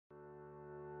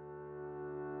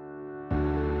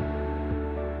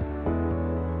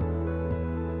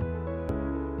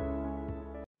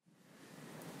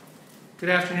Good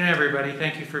afternoon, everybody.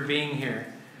 Thank you for being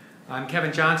here. I'm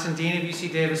Kevin Johnson, Dean of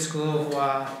UC Davis School of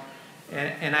Law,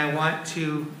 and I want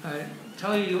to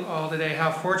tell you all today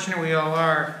how fortunate we all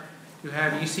are to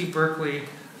have UC Berkeley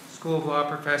School of Law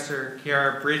professor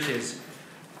Khiara Bridges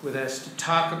with us to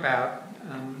talk about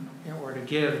or to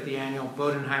give the annual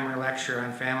Bodenheimer Lecture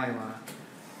on Family Law.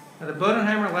 Now, the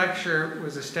Bodenheimer Lecture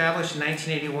was established in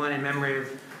 1981 in memory of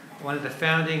one of the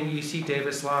founding UC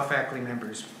Davis law faculty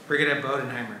members, Brigitte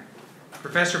Bodenheimer.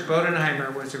 Professor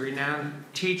Bodenheimer was a renowned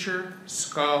teacher,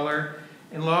 scholar,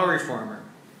 and law reformer.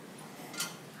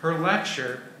 Her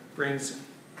lecture brings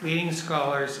leading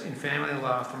scholars in family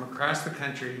law from across the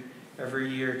country every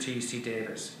year to UC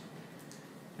Davis.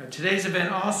 Now, today's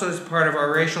event also is part of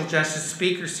our Racial Justice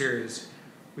Speaker Series,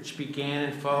 which began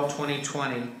in fall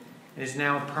 2020 and is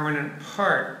now a permanent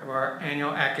part of our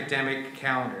annual academic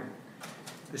calendar.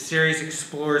 The series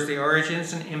explores the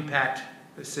origins and impact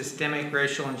of systemic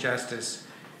racial injustice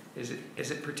as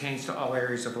it pertains to all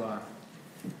areas of law.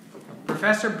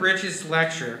 Professor Bridges'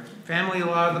 lecture, Family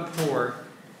Law of the Poor,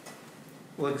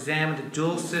 will examine the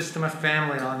dual system of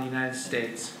family law in the United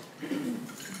States.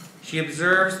 She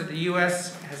observes that the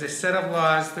U.S. has a set of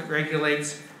laws that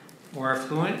regulates more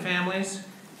affluent families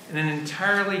and an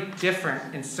entirely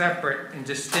different and separate and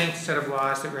distinct set of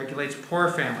laws that regulates poor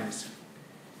families.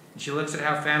 And she looks at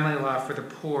how family law for the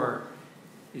poor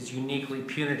is uniquely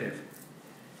punitive.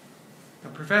 Now,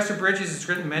 Professor Bridges has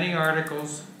written many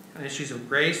articles on issues of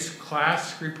race,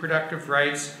 class, reproductive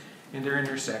rights, and their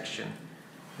intersection.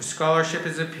 Her scholarship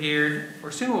has appeared,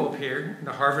 or soon will appear, in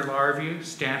the Harvard Law Review,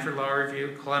 Stanford Law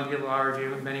Review, Columbia Law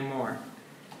Review, and many more.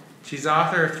 She's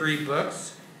author of 3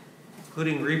 books,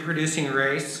 including Reproducing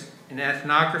Race, An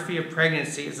Ethnography of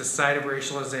Pregnancy as a Site of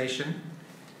Racialization,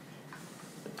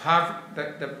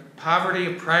 The Poverty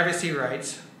of Privacy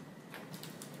Rights,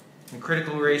 and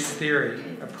Critical Race Theory,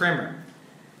 a primer.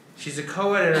 She's a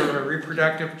co-editor of a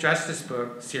reproductive justice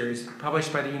book series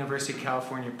published by the University of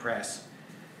California Press.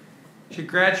 She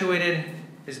graduated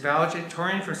as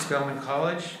valedictorian from Spelman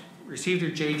College, received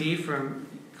her JD from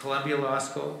Columbia Law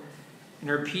School, and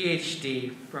her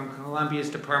PhD from Columbia's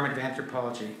Department of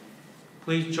Anthropology.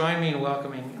 Please join me in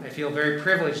welcoming, I feel very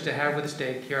privileged to have with us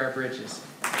today, Khiara Bridges.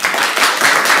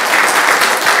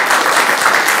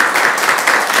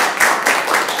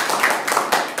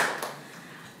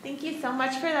 Thank you so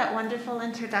much for that wonderful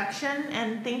introduction,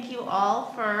 and thank you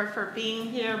all for being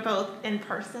here both in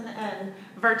person and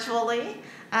virtually.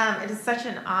 It is such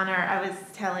an honor. I was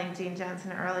telling Dean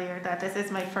Johnson earlier that this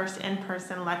is my first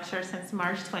in-person lecture since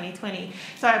March 2020,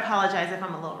 so I apologize if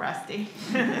I'm a little rusty.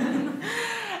 So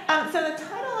the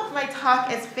title of my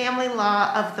talk is Family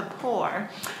Law of the Poor.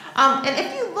 And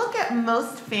if you look at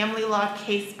most family law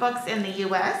case books in the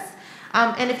U.S.,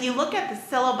 and if you look at the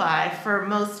syllabi for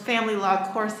most family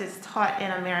law courses taught in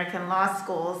American law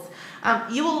schools,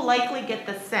 you will likely get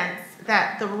the sense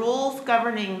that the rules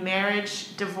governing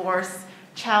marriage, divorce,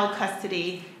 child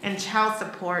custody, and child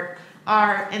support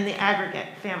are, in the aggregate,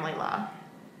 family law.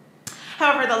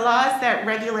 However, the laws that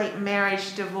regulate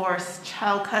marriage, divorce,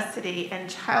 child custody, and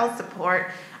child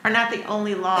support are not the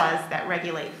only laws that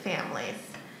regulate families.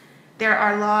 There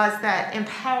are laws that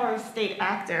empower state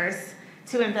actors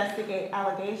to investigate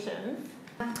allegations.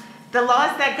 The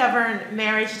laws that govern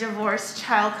marriage, divorce,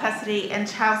 child custody, and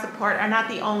child support are not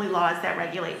the only laws that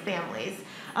regulate families.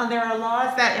 There are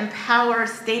laws that empower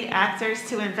state actors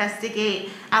to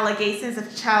investigate allegations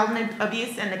of child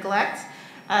abuse and neglect.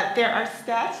 There are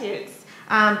statutes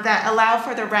that allow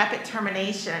for the rapid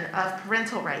termination of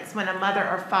parental rights when a mother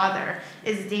or father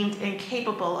is deemed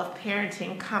incapable of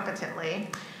parenting competently.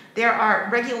 There are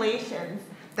regulations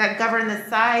that govern the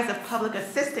size of public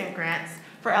assistance grants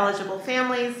for eligible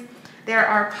families. There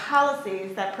are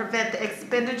policies that prevent the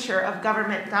expenditure of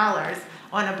government dollars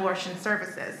on abortion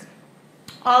services.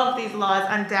 All of these laws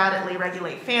undoubtedly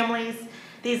regulate families.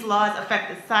 These laws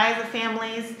affect the size of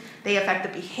families. They affect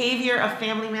the behavior of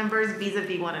family members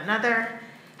vis-a-vis one another.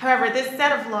 However, this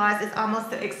set of laws is almost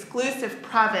the exclusive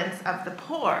province of the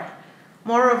poor.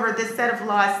 Moreover, this set of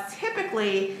laws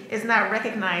typically is not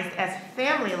recognized as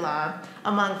family law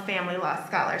among family law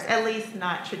scholars, at least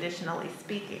not traditionally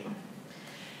speaking.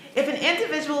 If an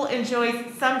individual enjoys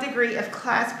some degree of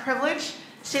class privilege,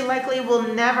 she likely will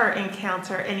never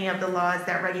encounter any of the laws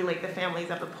that regulate the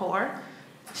families of the poor.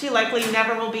 She likely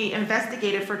never will be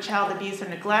investigated for child abuse or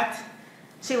neglect.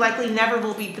 She likely never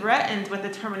will be threatened with the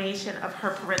termination of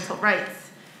her parental rights.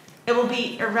 It will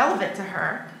be irrelevant to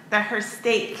her that her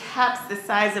state caps the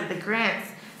size of the grants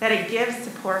that it gives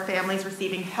to poor families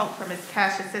receiving help from its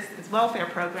cash assistance welfare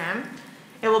program.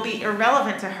 It will be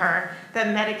irrelevant to her that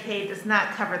Medicaid does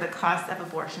not cover the cost of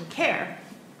abortion care.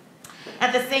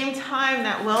 At the same time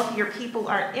that wealthier people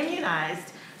are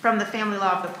immunized from the family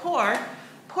law of the poor,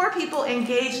 poor people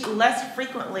engage less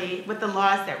frequently with the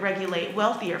laws that regulate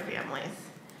wealthier families.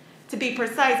 To be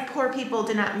precise, poor people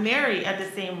do not marry at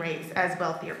the same rates as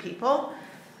wealthier people.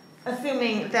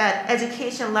 Assuming that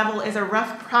education level is a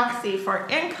rough proxy for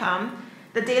income,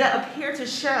 the data appear to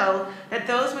show that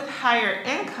those with higher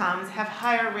incomes have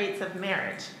higher rates of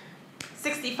marriage.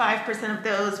 65% of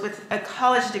those with a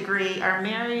college degree are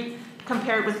married,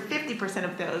 compared with 50%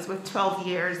 of those with 12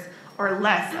 years or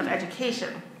less of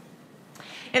education.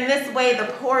 In this way,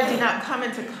 the poor do not come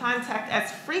into contact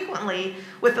as frequently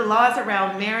with the laws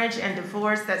around marriage and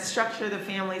divorce that structure the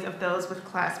families of those with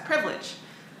class privilege.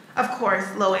 Of course,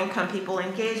 low-income people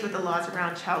engage with the laws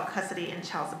around child custody and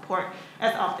child support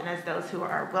as often as those who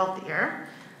are wealthier.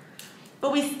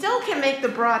 But we still can make the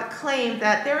broad claim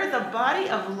that there is a body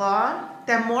of law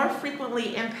that more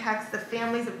frequently impacts the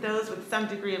families of those with some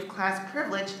degree of class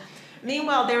privilege.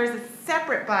 Meanwhile, there is a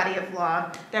separate body of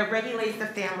law that regulates the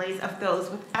families of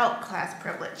those without class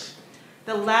privilege.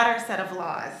 The latter set of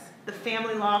laws, the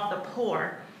family law of the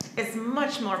poor, is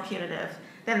much more punitive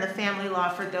than the family law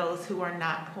for those who are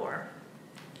not poor.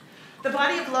 The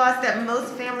body of laws that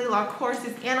most family law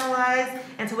courses analyze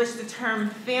and to which the term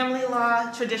family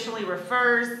law traditionally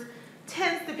refers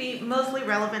tends to be mostly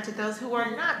relevant to those who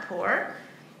are not poor.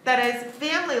 That is,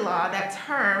 family law, that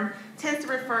term, tends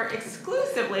to refer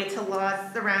exclusively to laws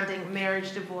surrounding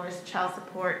marriage, divorce, child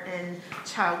support, and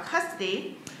child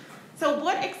custody. So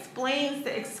what explains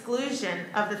the exclusion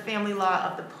of the family law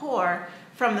of the poor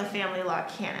from the family law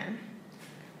canon?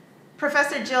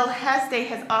 Professor Jill Hasday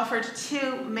has offered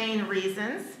two main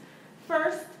reasons.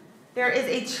 First, there is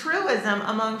a truism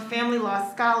among family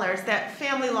law scholars that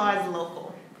family law is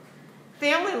local.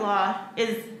 Family law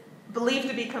is believed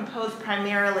to be composed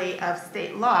primarily of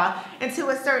state law, and to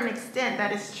a certain extent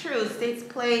that is true. States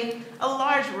play a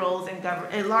large role in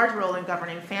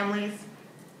governing families.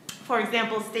 For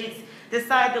example, states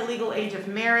decide the legal age of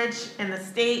marriage in the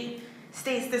state.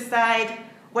 States decide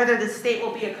whether the state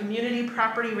will be a community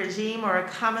property regime or a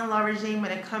common law regime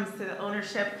when it comes to the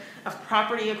ownership of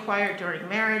property acquired during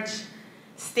marriage.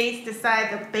 States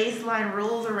decide the baseline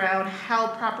rules around how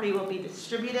property will be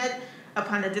distributed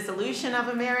upon the dissolution of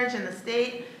a marriage in the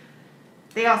state.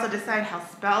 They also decide how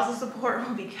spousal support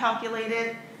will be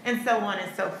calculated, and so on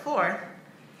and so forth.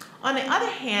 On the other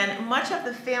hand, much of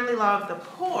the family law of the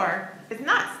poor is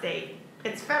not state,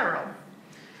 it's federal.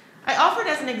 I offered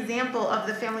as an example of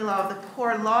the family law of the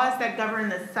poor laws that govern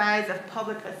the size of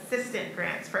public assistance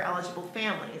grants for eligible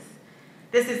families.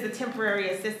 This is the Temporary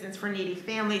Assistance for Needy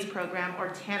Families program, or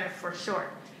TANF for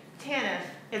short. TANF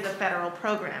is a federal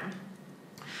program.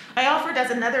 I offered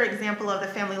as another example of the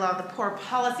family law of the poor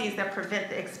policies that prevent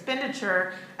the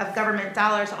expenditure of government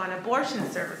dollars on abortion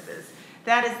services.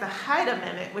 That is the Hyde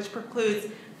Amendment, which precludes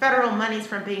federal monies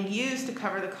from being used to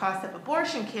cover the cost of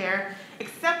abortion care,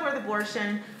 except where the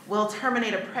abortion will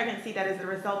terminate a pregnancy that is the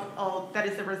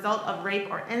result of rape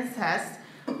or incest,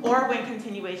 or when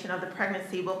continuation of the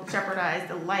pregnancy will jeopardize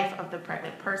the life of the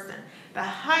pregnant person. The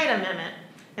Hyde Amendment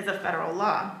is a federal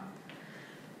law.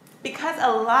 Because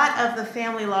a lot of the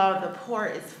family law of the poor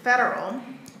is federal,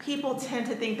 people tend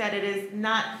to think that it is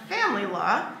not family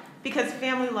law because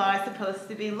family law is supposed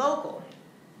to be local.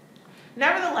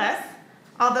 Nevertheless,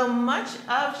 although much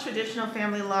of traditional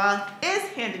family law is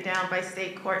handed down by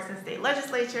state courts and state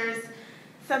legislatures,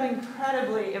 some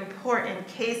incredibly important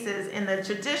cases in the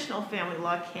traditional family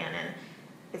law canon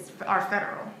are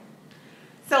federal.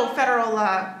 So federal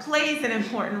law plays an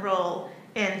important role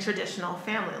in traditional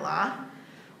family law,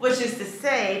 which is to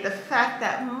say the fact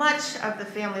that much of the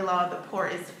family law of the poor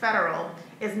is federal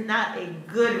is not a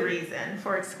good reason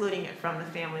for excluding it from the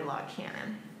family law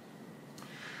canon.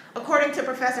 According to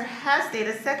Professor Hasday,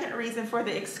 the second reason for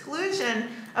the exclusion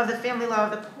of the family law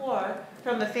of the poor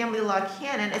from the family law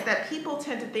canon is that people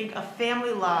tend to think of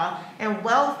family law and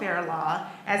welfare law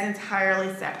as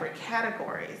entirely separate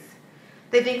categories.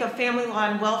 They think of family law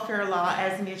and welfare law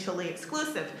as mutually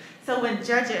exclusive. So when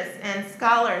judges and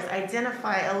scholars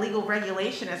identify a legal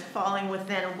regulation as falling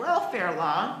within welfare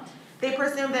law, they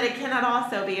presume that it cannot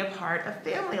also be a part of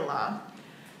family law.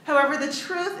 However, the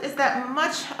truth is that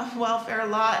much of welfare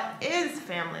law is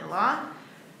family law.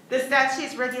 The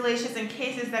statutes, regulations, and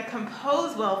cases that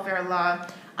compose welfare law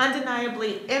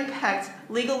undeniably impact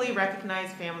legally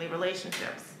recognized family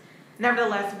relationships.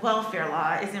 Nevertheless, welfare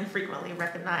law is infrequently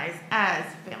recognized as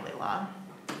family law.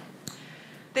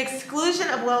 The exclusion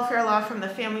of welfare law from the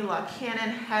family law canon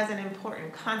has an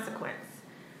important consequence.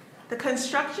 The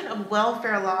construction of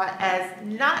welfare law as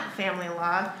not family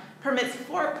law permits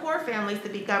poor families to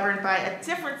be governed by a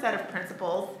different set of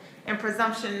principles and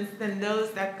presumptions than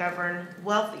those that govern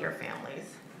wealthier families.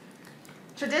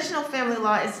 Traditional family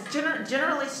law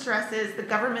generally stresses the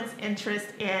government's interest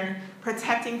in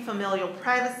protecting familial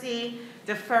privacy,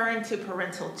 deferring to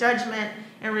parental judgment,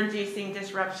 and reducing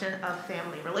disruption of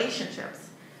family relationships.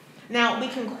 Now, we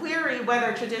can query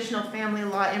whether traditional family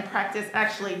law in practice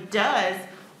actually does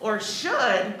or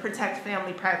should protect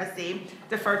family privacy,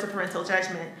 defer to parental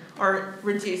judgment, or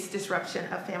reduce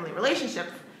disruption of family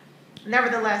relationships.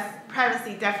 Nevertheless,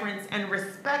 privacy, deference, and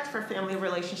respect for family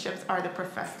relationships are the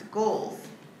professed goals.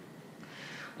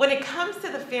 When it comes to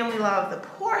the family law of the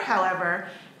poor, however,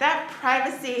 that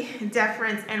privacy,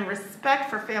 deference, and respect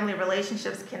for family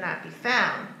relationships cannot be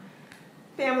found.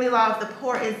 Family law of the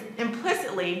poor is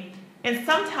implicitly and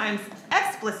sometimes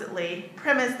explicitly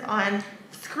premised on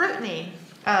scrutiny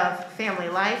of family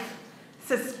life,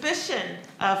 suspicion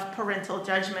of parental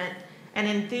judgment, and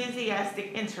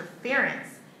enthusiastic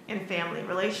interference in family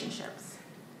relationships.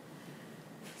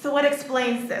 So what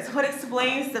explains this? What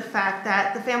explains the fact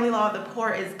that the family law of the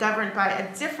poor is governed by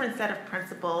a different set of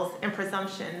principles and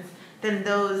presumptions than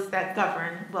those that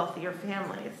govern wealthier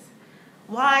families?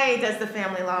 Why does the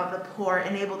family law of the poor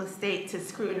enable the state to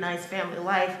scrutinize family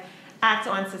life, act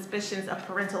on suspicions of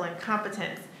parental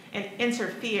incompetence, and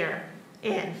interfere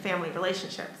in family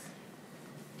relationships?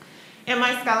 In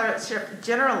my scholarship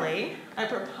generally, I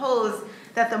propose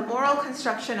that the moral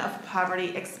construction of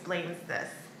poverty explains this.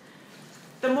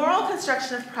 The moral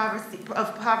construction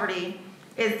of poverty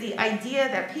is the idea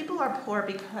that people are poor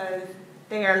because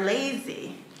they are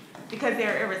lazy, because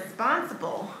they're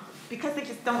irresponsible, because they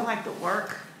just don't like to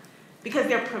work, because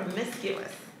they're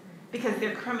promiscuous, because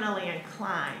they're criminally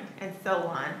inclined, and so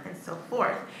on and so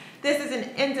forth. This is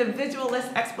an individualist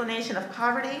explanation of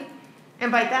poverty,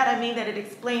 and by that I mean that it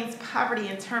explains poverty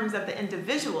in terms of the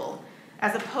individual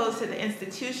as opposed to the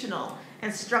institutional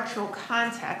and structural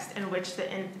context in which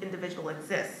the individual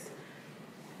exists.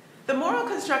 The moral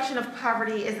construction of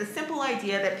poverty is the simple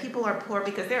idea that people are poor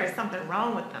because there is something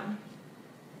wrong with them.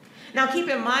 Now keep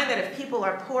in mind that if people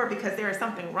are poor because there is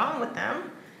something wrong with them,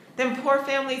 then poor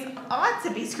families ought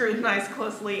to be scrutinized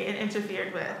closely and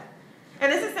interfered with.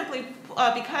 And this is simply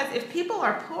because if people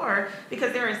are poor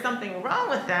because there is something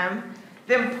wrong with them,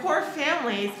 then poor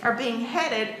families are being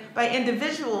headed by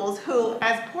individuals who,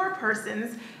 as poor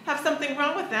persons, have something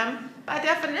wrong with them by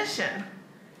definition.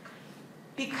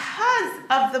 Because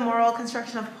of the moral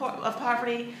construction of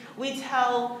poverty, we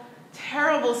tell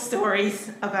terrible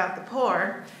stories about the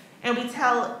poor, and we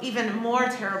tell even more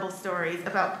terrible stories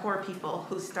about poor people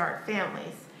who start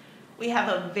families. We have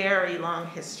a very long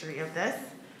history of this.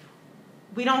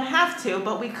 We don't have to,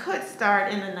 but we could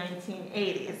start in the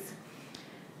 1980s.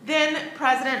 Then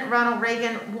President Ronald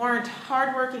Reagan warned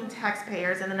hardworking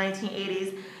taxpayers in the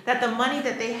 1980s that the money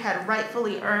that they had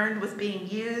rightfully earned was being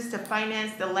used to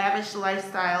finance the lavish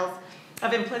lifestyles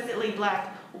of implicitly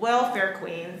black welfare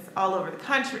queens all over the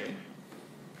country.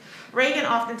 Reagan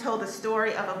often told the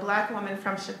story of a black woman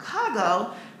from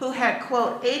Chicago who had,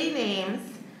 quote, 80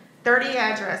 names, 30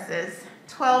 addresses,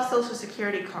 12 Social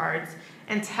Security cards,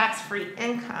 and tax-free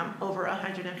income over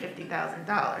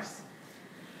 $150,000.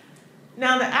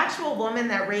 Now, the actual woman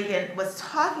that Reagan was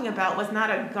talking about was not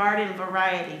a garden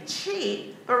variety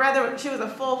cheat, but rather she was a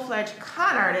full-fledged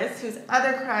con artist whose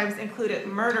other crimes included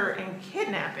murder and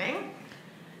kidnapping.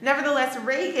 Nevertheless,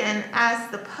 Reagan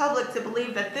asked the public to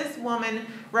believe that this woman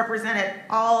represented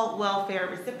all welfare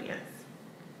recipients.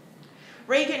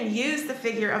 Reagan used the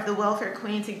figure of the welfare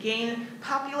queen to gain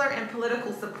popular and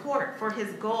political support for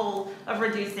his goal of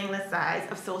reducing the size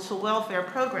of social welfare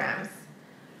programs.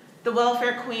 The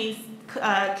welfare queen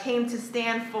came to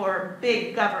stand for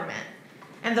big government.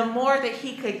 And the more that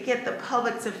he could get the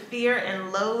public to fear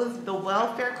and loathe the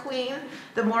welfare queen,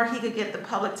 the more he could get the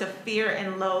public to fear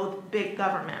and loathe big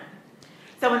government.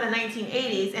 So in the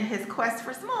 1980s, in his quest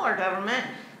for smaller government,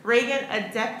 Reagan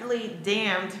adeptly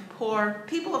damned poor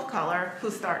people of color who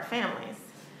start families.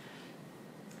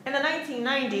 In the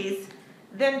 1990s,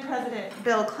 then President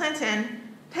Bill Clinton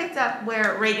picked up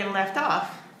where Reagan left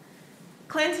off.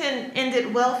 Clinton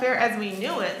ended welfare as we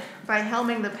knew it by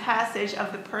helming the passage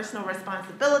of the Personal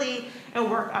Responsibility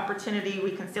and Work Opportunity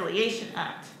Reconciliation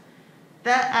Act.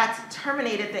 That act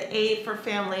terminated the Aid for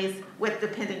Families with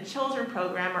Dependent Children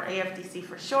program, or AFDC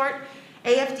for short.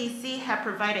 AFDC had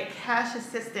provided cash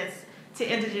assistance to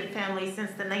indigent families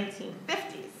since the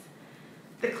 1950s.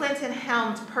 The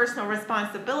Clinton-helmed Personal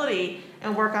Responsibility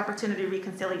and Work Opportunity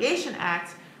Reconciliation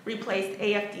Act replaced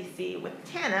AFDC with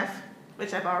TANF,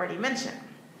 which I've already mentioned.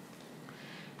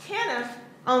 TANF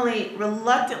only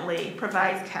reluctantly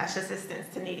provides cash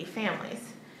assistance to needy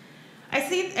families. I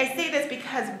say this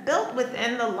because built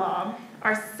within the law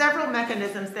are several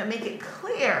mechanisms that make it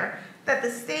clear that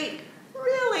the state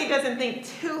really doesn't think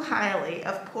too highly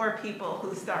of poor people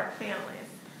who start families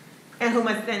and who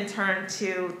must then turn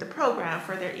to the program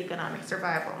for their economic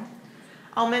survival.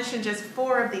 I'll mention just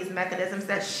 4 of these mechanisms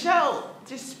that show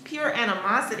just pure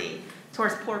animosity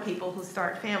towards poor people who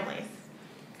start families.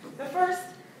 The first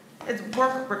is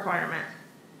work requirement.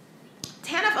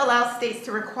 TANF allows states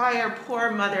to require poor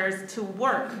mothers to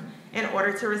work in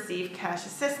order to receive cash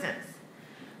assistance.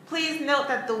 Please note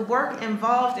that the work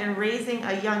involved in raising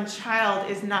a young child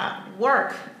is not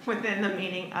work within the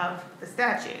meaning of the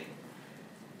statute.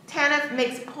 TANF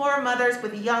makes poor mothers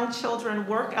with young children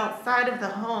work outside of the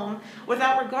home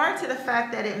without regard to the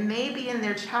fact that it may be in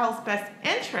their child's best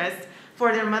interest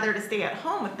for their mother to stay at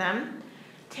home with them.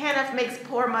 TANF makes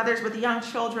poor mothers with young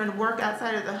children work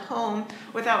outside of the home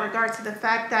without regard to the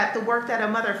fact that the work that a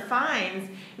mother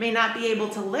finds may not be able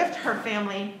to lift her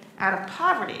family out of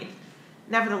poverty.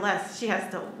 Nevertheless, she has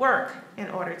to work in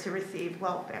order to receive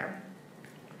welfare.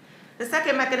 The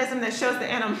second mechanism that shows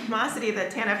the animosity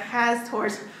that TANF has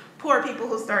towards poor people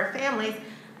who start families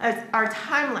are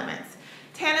time limits.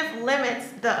 TANF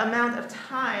limits the amount of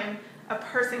time a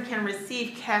person can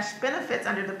receive cash benefits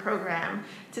under the program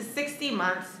to 60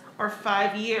 months or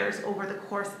 5 years over the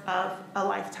course of a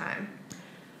lifetime.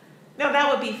 Now,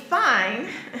 that would be fine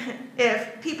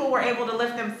if people were able to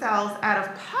lift themselves out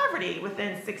of poverty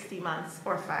within 60 months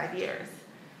or 5 years.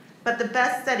 But the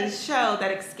best studies show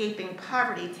that escaping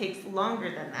poverty takes longer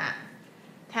than that.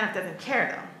 TANF doesn't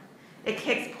care, though. It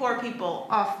kicks poor people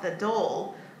off the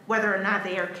dole, whether or not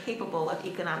they are capable of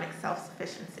economic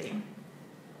self-sufficiency.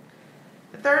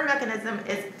 The third mechanism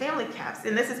is family caps,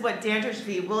 and this is what Dandridge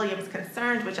v. Williams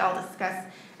concerned, which I'll discuss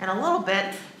in a little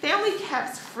bit. Family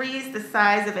caps freeze the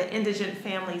size of an indigent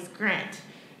family's grant,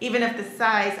 even if the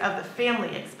size of the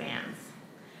family expands.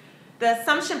 The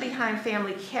assumption behind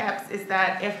family caps is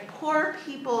that if poor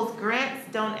people's grants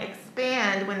don't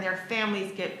expand when their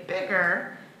families get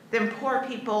bigger, then poor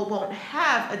people won't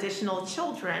have additional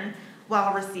children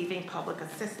while receiving public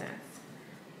assistance.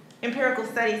 Empirical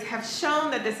studies have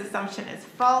shown that this assumption is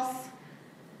false.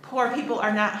 Poor people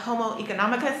are not homo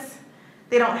economicus.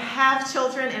 They don't have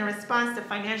children in response to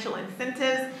financial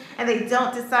incentives, and they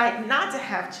don't decide not to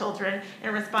have children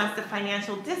in response to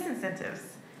financial disincentives.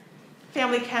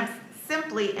 Family camps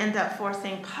simply end up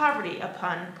forcing poverty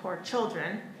upon poor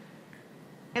children.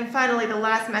 And finally, the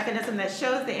last mechanism that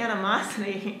shows the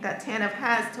animosity that TANF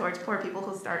has towards poor people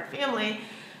who start family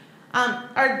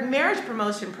are marriage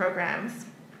promotion programs.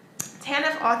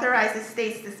 TANF authorizes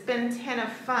states to spend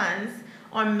TANF funds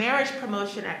on marriage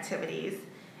promotion activities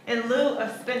in lieu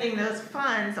of spending those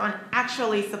funds on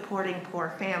actually supporting poor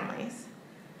families.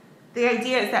 The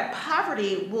idea is that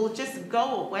poverty will just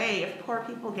go away if poor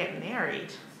people get married.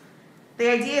 The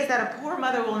idea is that a poor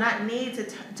mother will not need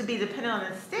to be dependent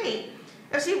on the state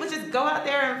if she would just go out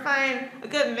there and find a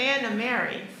good man to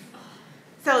marry.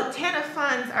 So TANF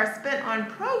funds are spent on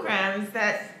programs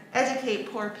that educate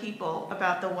poor people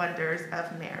about the wonders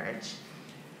of marriage.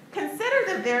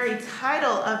 Consider the very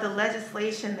title of the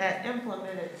legislation that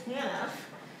implemented TANF,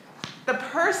 the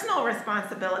Personal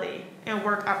Responsibility and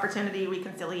Work Opportunity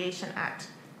Reconciliation Act.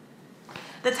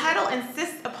 The title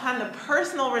insists upon the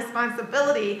personal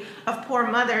responsibility of poor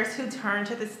mothers who turn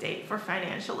to the state for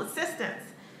financial assistance.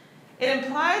 It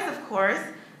implies, of course,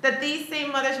 that these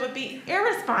same mothers would be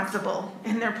irresponsible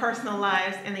in their personal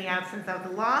lives in the absence of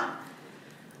the law.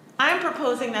 I'm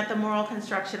proposing that the moral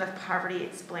construction of poverty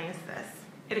explains this.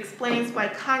 It explains why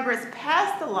Congress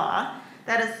passed a law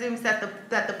that assumes that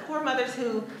the poor mothers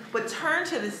who would turn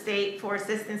to the state for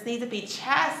assistance need to be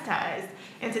chastised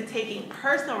into taking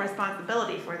personal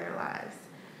responsibility for their lives.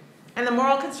 And the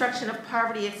moral construction of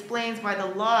poverty explains why the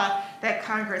law that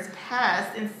Congress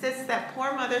passed insists that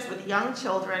poor mothers with young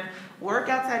children work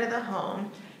outside of the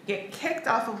home, get kicked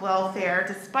off of welfare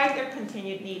despite their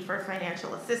continued need for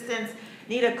financial assistance,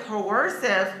 need a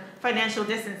coercive financial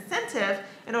disincentive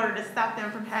in order to stop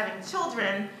them from having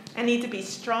children, and need to be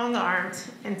strong-armed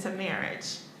into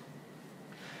marriage.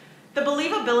 The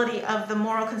believability of the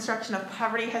moral construction of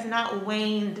poverty has not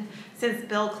waned since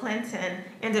Bill Clinton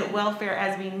ended welfare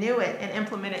as we knew it and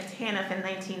implemented TANF in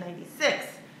 1996.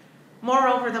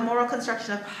 Moreover, the moral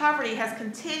construction of poverty has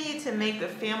continued to make the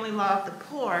family law of the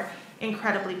poor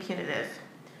incredibly punitive.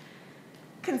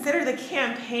 Consider the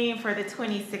campaign for the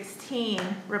 2016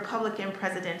 Republican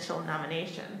presidential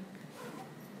nomination.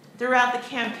 Throughout the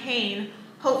campaign,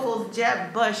 hopefuls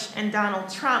Jeb Bush and Donald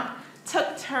Trump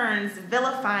took turns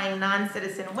vilifying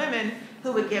non-citizen women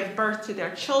who would give birth to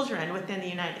their children within the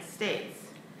United States.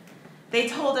 They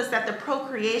told us that the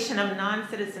procreation of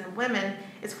non-citizen women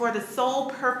is for the sole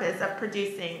purpose of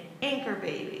producing anchor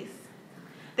babies.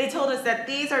 They told us that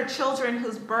these are children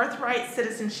whose birthright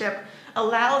citizenship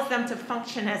allows them to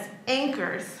function as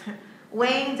anchors,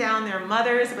 weighing down their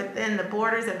mothers within the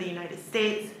borders of the United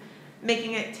States,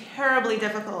 making it terribly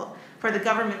difficult for the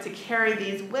government to carry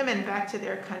these women back to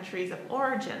their countries of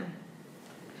origin.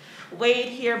 Weighed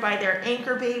here by their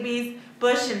anchor babies,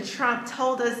 Bush and Trump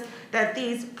told us that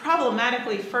these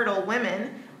problematically fertile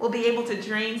women will be able to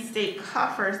drain state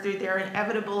coffers through their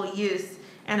inevitable use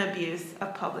and abuse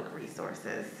of public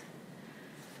resources.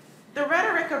 The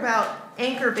rhetoric about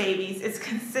anchor babies is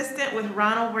consistent with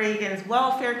Ronald Reagan's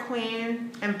welfare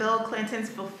queen and Bill Clinton's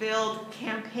fulfilled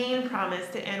campaign promise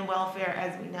to end welfare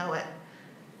as we know it.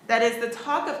 That is, the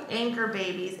talk of anchor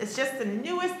babies is just the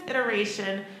newest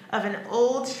iteration of an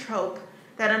old trope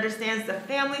that understands the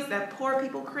families that poor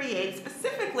people create,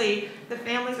 specifically the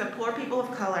families of poor people of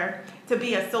color, to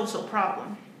be a social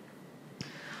problem.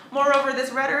 Moreover,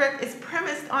 this rhetoric is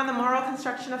premised on the moral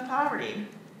construction of poverty,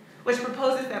 which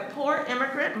proposes that poor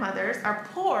immigrant mothers are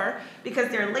poor because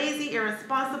they're lazy,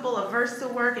 irresponsible, averse to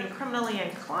work, and criminally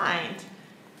inclined.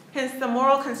 Hence, the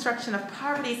moral construction of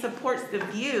poverty supports the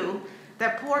view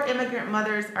that poor immigrant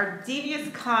mothers are devious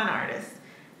con artists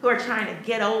who are trying to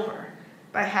get over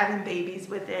by having babies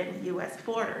within U.S.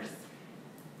 borders.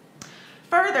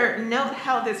 Further, note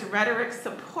how this rhetoric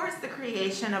supports the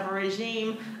creation of a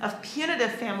regime of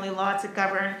punitive family law to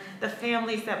govern the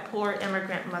families that poor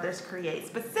immigrant mothers create.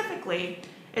 Specifically,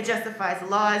 it justifies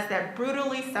laws that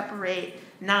brutally separate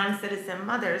non-citizen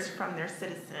mothers from their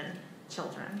citizen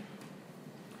children.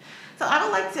 So I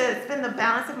would like to spend the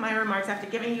balance of my remarks after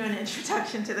giving you an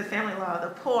introduction to the family law of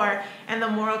the poor and the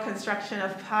moral construction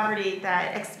of poverty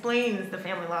that explains the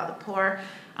family law of the poor.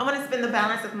 I want to spend the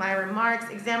balance of my remarks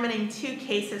examining two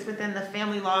cases within the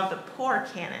family law of the poor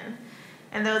canon.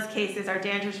 And those cases are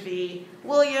Dandridge v.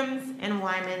 Williams and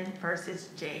Wyman versus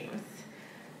James.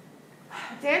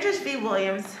 Dandridge v.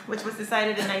 Williams, which was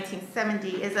decided in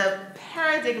 1970, is a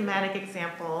paradigmatic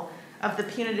example of the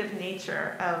punitive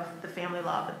nature of the family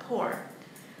law of the poor.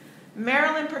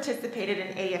 Maryland participated in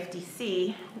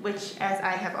AFDC, which, as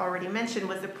I have already mentioned,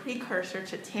 was the precursor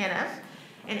to TANF,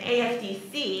 and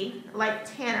AFDC, like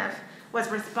TANF, was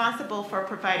responsible for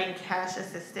providing cash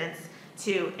assistance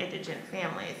to indigent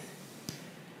families.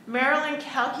 Maryland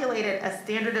calculated a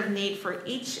standard of need for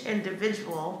each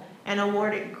individual and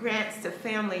awarded grants to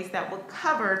families that would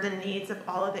cover the needs of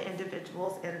all of the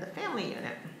individuals in the family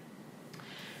unit.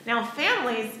 Now,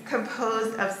 families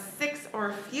composed of 6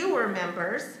 or fewer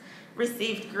members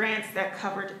received grants that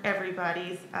covered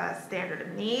everybody's standard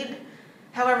of need.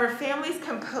 However, families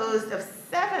composed of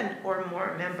 7 or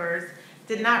more members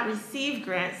did not receive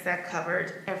grants that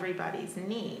covered everybody's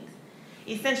needs.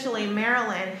 Essentially,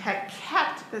 Maryland had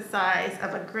capped the size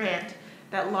of a grant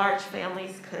that large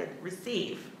families could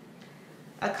receive.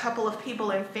 A couple of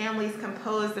people in families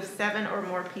composed of 7 or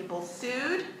more people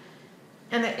sued,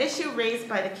 and the issue raised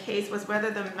by the case was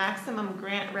whether the maximum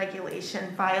grant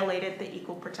regulation violated the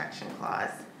Equal Protection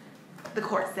Clause. The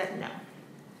court said no.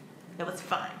 It was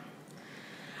fine.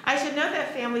 I should note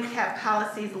that family cap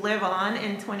policies live on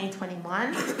in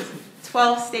 2021.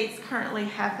 12 states currently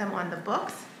have them on the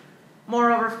books.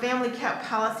 Moreover, family cap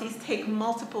policies take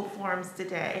multiple forms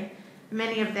today.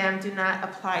 Many of them do not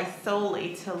apply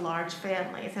solely to large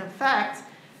families. In fact,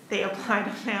 they apply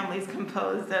to families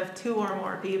composed of 2 or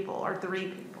more people or 3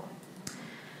 people.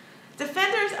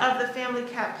 Defenders of the family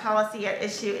cap policy at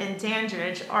issue in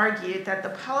Dandridge argued that the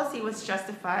policy was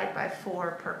justified by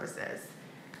 4 purposes.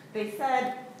 They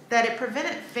said that it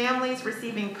prevented families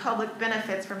receiving public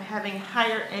benefits from having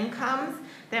higher incomes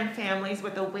than families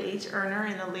with a wage earner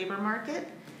in the labor market.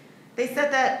 They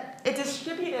said that it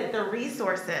distributed the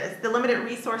resources, the limited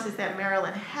resources that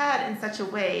Maryland had, in such a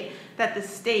way that the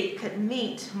state could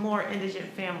meet more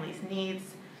indigent families' needs.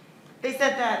 They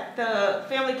said that the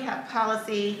family cap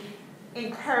policy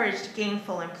encouraged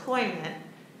gainful employment,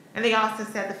 and they also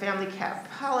said the family cap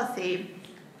policy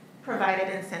provided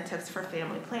incentives for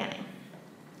family planning.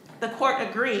 The court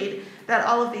agreed that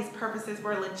all of these purposes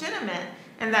were legitimate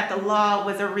and that the law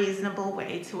was a reasonable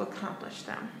way to accomplish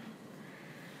them.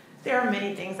 There are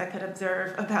many things I could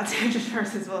observe about Dandridge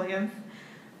versus Williams,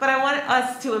 but I want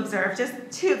us to observe just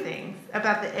 2 things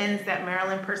about the ends that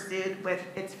Maryland pursued with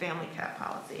its family cap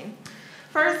policy.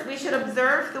 First, we should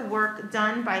observe the work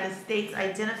done by the state's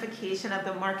identification of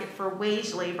the market for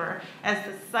wage labor as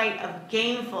the site of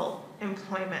gainful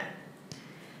employment.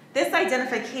 This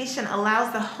identification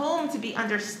allows the home to be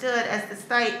understood as a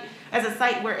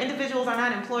site where individuals are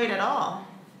not employed at all.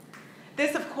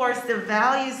 This, of course,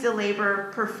 devalues the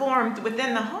labor performed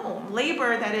within the home,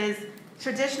 labor that is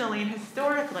traditionally and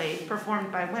historically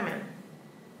performed by women.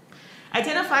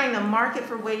 Identifying the market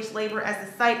for wage labor as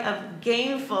the site of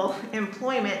gainful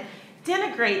employment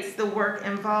denigrates the work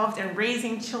involved in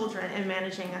raising children and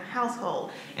managing a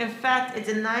household. In fact, it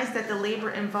denies that the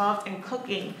labor involved in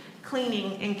cooking,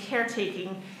 cleaning, and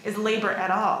caretaking is labor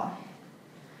at all.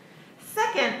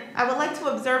 Second, I would like to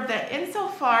observe that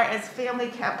insofar as family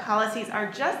cap policies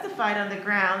are justified on the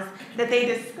grounds that they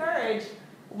discourage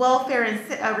welfare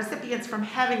recipients from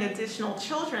having additional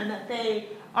children, that they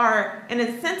are an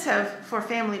incentive for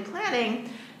family planning,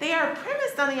 they are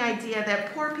premised on the idea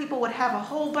that poor people would have a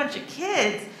whole bunch of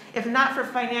kids if not for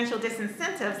financial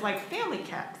disincentives like family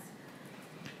caps.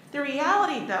 The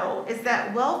reality, though, is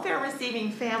that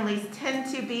welfare-receiving families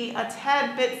tend to be a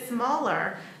tad bit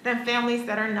smaller than families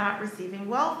that are not receiving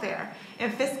welfare.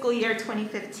 In fiscal year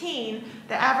 2015,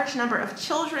 the average number of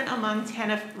children among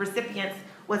TANF recipients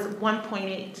was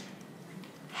 1.8.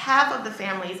 Half of the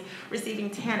families receiving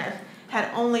TANF had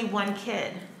only one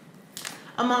kid.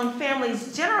 Among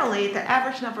families generally, the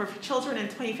average number of children in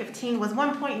 2015 was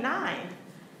 1.9.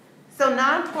 So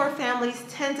non-poor families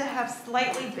tend to have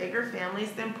slightly bigger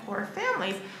families than poor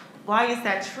families. Why is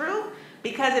that true?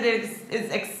 Because it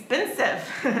is expensive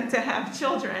to have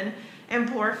children,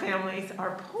 and poor families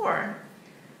are poor.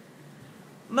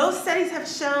 Most studies have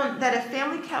shown that if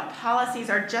family cap policies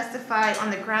are justified on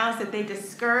the grounds that they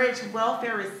discourage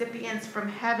welfare recipients from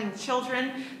having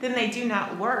children, then they do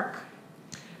not work.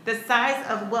 The size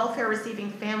of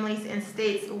welfare-receiving families in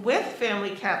states with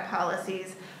family cap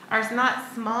policies are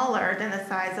not smaller than the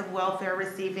size of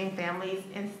welfare-receiving families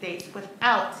in states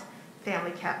without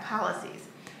family cap policies,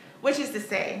 which is to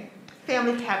say,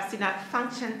 family caps do not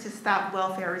function to stop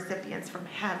welfare recipients from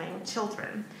having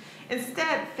children.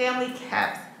 Instead, family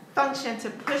caps function to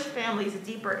push families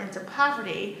deeper into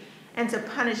poverty and to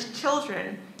punish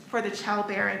children for the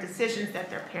childbearing decisions that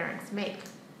their parents make.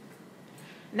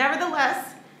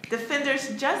 Nevertheless, defenders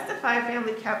justify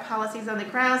family cap policies on the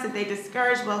grounds that they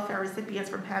discourage welfare recipients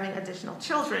from having additional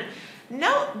children.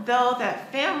 Note, though,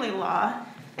 that family law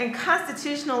and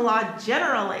constitutional law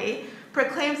generally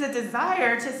proclaims a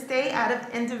desire to stay out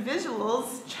of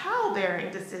individuals'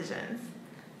 childbearing decisions.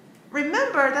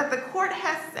 Remember that the court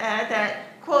has said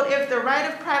that, quote, if the right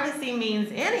of privacy means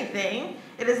anything,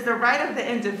 it is the right of the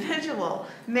individual,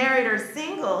 married or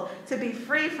single, to be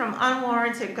free from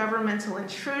unwarranted governmental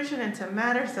intrusion into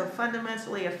matters so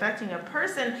fundamentally affecting a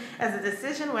person as a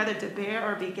decision whether to bear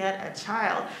or beget a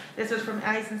child. This was from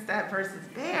Eisenstadt versus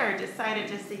Baer, decided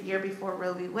just a year before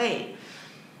Roe v. Wade.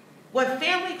 What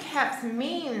family caps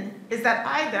mean is that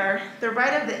either the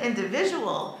right of the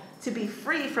individual to be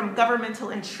free from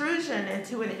governmental intrusion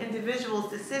into an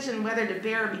individual's decision whether to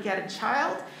bear or beget a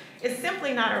child is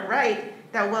simply not a right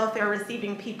that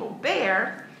welfare-receiving people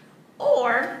bear,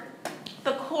 or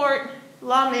the court,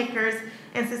 lawmakers,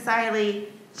 and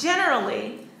society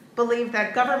generally believe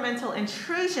that governmental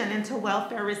intrusion into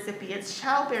welfare recipients'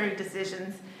 childbearing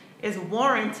decisions is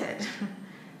warranted.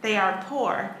 They are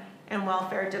poor and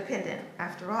welfare dependent,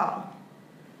 after all.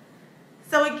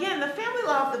 So again, the family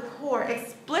law of the poor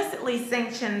explicitly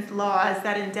sanctions laws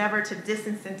that endeavor to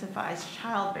disincentivize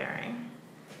childbearing.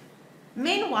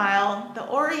 Meanwhile, the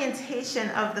orientation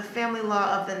of the family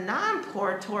law of the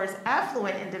non-poor towards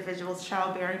affluent individuals'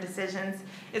 childbearing decisions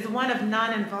is one of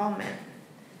non-involvement.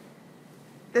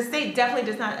 The state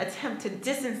definitely does not attempt to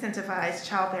disincentivize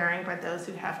childbearing by those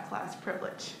who have class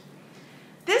privilege.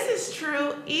 This is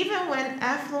true even when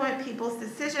affluent people's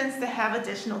decisions to have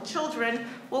additional children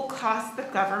will cost the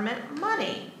government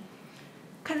money.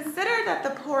 Consider that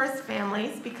the poorest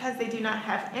families, because they do not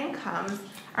have incomes,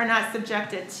 are not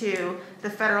subjected to the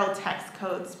federal tax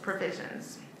code's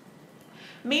provisions.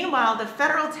 Meanwhile, the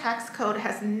federal tax code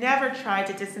has never tried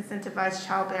to disincentivize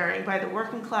childbearing by the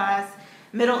working class,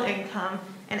 middle income,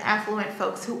 and affluent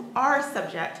folks who are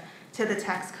subject to the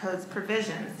tax code's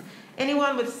provisions.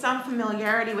 Anyone with some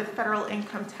familiarity with federal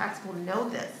income tax will know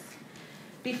this.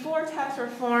 Before tax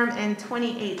reform in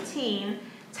 2018,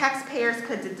 taxpayers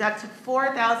could deduct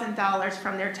 $4,000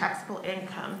 from their taxable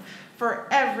income for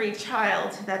every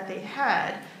child that they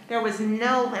had. There was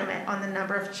no limit on the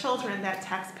number of children that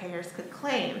taxpayers could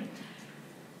claim.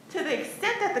 To the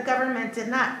extent that the government did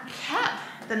not cap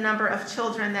the number of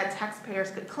children that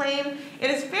taxpayers could claim, it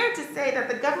is fair to say that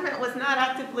the government was not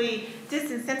actively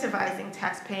disincentivizing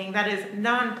taxpaying, that is,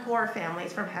 non-poor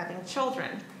families from having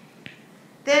children.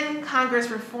 Then Congress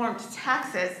reformed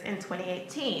taxes in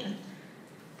 2018.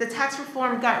 The tax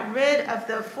reform got rid of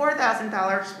the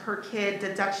 $4,000 per kid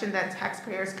deduction that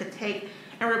taxpayers could take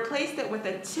and replaced it with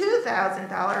a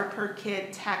 $2,000 per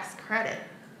kid tax credit.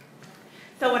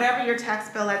 So whatever your tax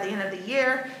bill at the end of the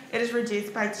year, it is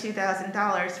reduced by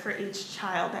 $2,000 for each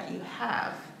child that you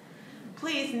have.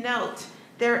 Please note,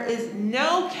 there is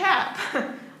no cap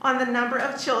on the number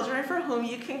of children for whom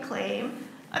you can claim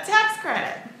a tax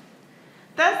credit.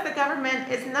 Thus, the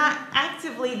government is not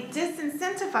actively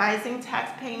disincentivizing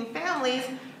tax-paying families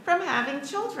from having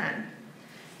children.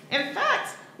 In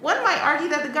fact, one might argue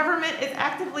that the government is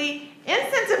actively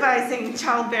incentivizing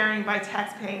childbearing by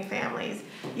tax-paying families.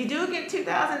 You do get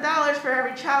 $2,000 for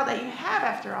every child that you have,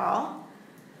 after all,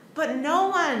 but no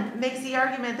one makes the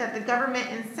argument that the government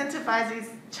incentivizes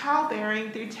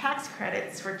childbearing through tax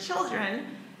credits for children,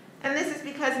 and this is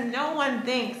because no one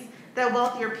thinks that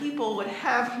wealthier people would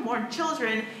have more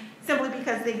children simply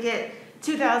because they get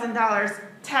 $2,000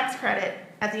 tax credit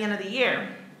at the end of the year.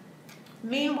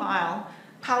 Meanwhile,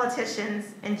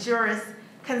 politicians and jurists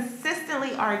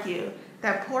consistently argue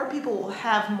that poor people will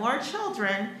have more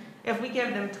children if we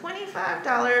give them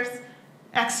 $25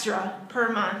 extra per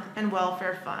month in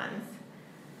welfare funds.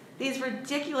 These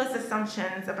ridiculous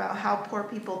assumptions about how poor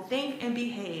people think and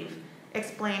behave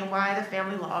explain why the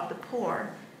family law of the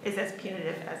poor is as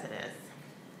punitive as it is.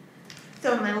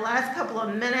 So in my last couple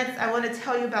of minutes, I want to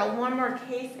tell you about one more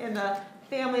case in the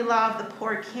family law of the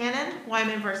poor canon,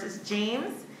 Wyman versus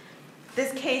James.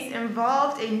 This case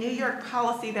involved a New York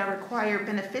policy that required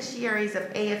beneficiaries of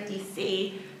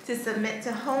AFDC to submit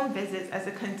to home visits as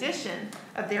a condition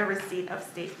of their receipt of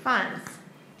state funds.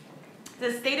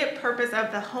 The stated purpose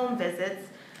of the home visits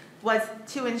was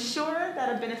to ensure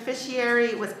that a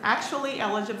beneficiary was actually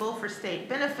eligible for state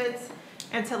benefits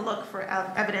and to look for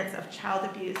evidence of child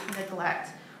abuse,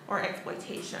 neglect, or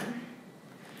exploitation.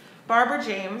 Barbara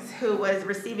James, who was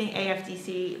receiving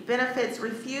AFDC benefits,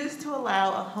 refused to allow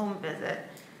a home visit.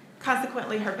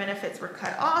 Consequently, her benefits were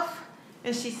cut off,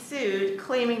 and she sued,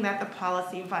 claiming that the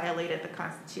policy violated the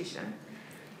Constitution.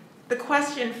 The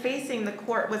question facing the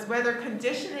court was whether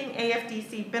conditioning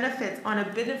AFDC benefits on a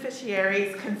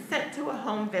beneficiary's consent to a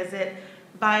home visit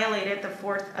violated the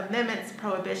Fourth Amendment's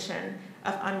prohibition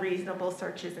of unreasonable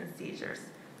searches and seizures.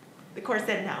 The court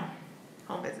said no,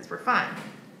 home visits were fine.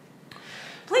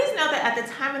 Please note that at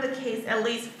the time of the case, at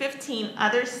least 15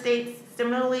 other states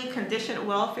similarly conditioned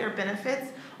welfare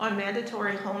benefits on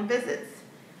mandatory home visits.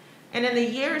 And in the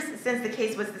years since the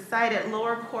case was decided,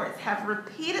 lower courts have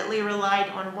repeatedly relied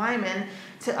on Wyman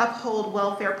to uphold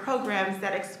welfare programs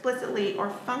that explicitly or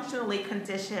functionally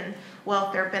condition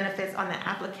welfare benefits on the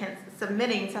applicants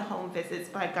submitting to home visits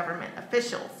by government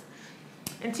officials.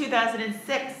 In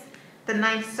 2006, the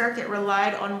Ninth Circuit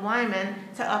relied on Wyman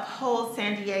to uphold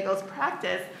San Diego's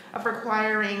practice of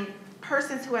requiring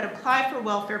persons who had applied for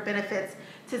welfare benefits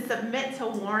to submit to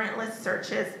warrantless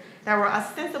searches that were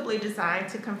ostensibly designed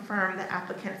to confirm the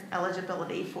applicant's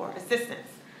eligibility for assistance.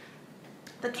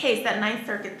 The case, that Ninth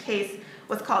Circuit case,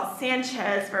 was called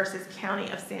Sanchez versus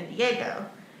County of San Diego.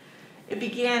 It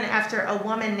began after a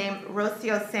woman named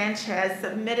Rocio Sanchez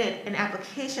submitted an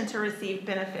application to receive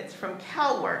benefits from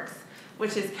CalWORKS,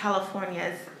 which is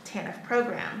California's TANF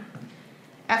program.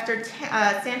 After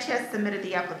Sanchez submitted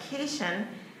the application,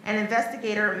 an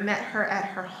investigator met her at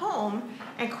her home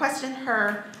and questioned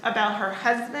her about her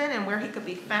husband and where he could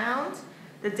be found,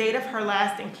 the date of her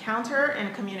last encounter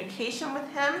and communication with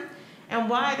him, and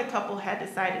why the couple had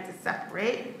decided to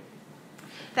separate.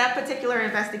 That particular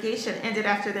investigation ended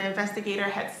after the investigator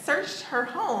had searched her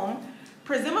home,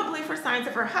 presumably for signs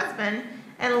of her husband,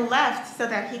 and left so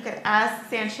that he could ask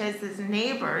Sanchez's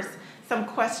neighbors some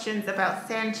questions about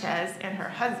Sanchez and her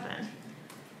husband.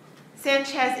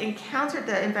 Sanchez encountered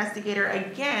the investigator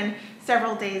again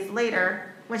several days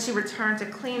later when she returned to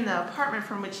clean the apartment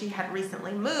from which she had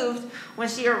recently moved. When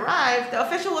she arrived, the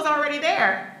official was already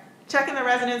there, checking the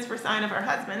residence for sign of her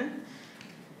husband.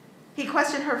 He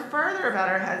questioned her further about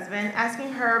her husband,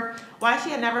 asking her why she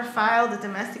had never filed a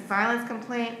domestic violence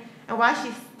complaint and why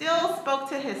she still spoke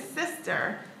to his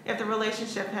sister if the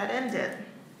relationship had ended.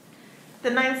 The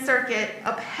Ninth Circuit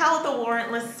upheld the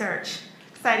warrantless search,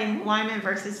 citing Wyman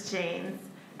versus James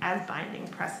as binding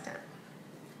precedent.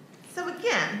 So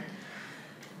again,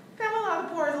 family law of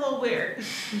the poor is a little weird.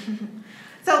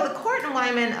 So the court in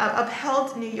Wyman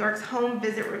upheld New York's home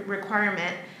visit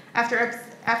requirement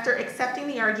after accepting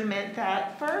the argument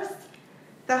that first,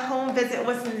 the home visit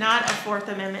was not a Fourth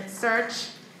Amendment search,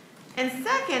 and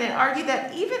second, it argued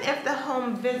that even if the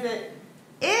home visit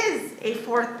is a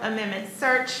Fourth Amendment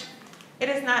search, it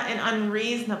is not an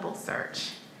unreasonable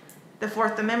search. The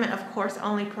Fourth Amendment, of course,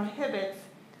 only prohibits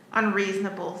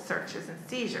unreasonable searches and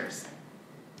seizures.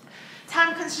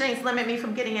 Time constraints limit me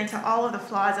from getting into all of the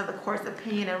flaws of the court's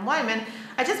opinion in Wyman.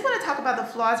 I just want to talk about the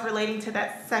flaws relating to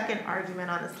that second argument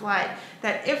on the slide,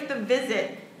 that if the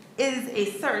visit is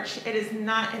a search, it is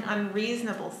not an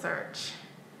unreasonable search.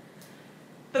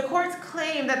 The court's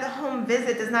claim that the home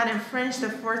visit does not infringe the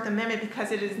Fourth Amendment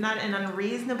because it is not an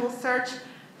unreasonable search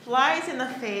flies in the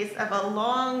face of a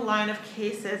long line of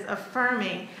cases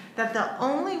affirming that the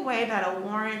only way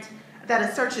that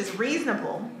a search is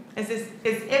reasonable is if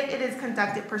it is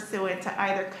conducted pursuant to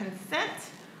either consent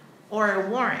or a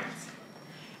warrant.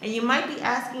 And you might be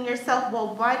asking yourself,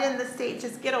 well, why didn't the state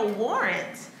just get a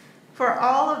warrant for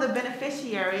all of the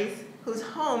beneficiaries whose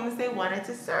homes they wanted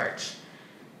to search?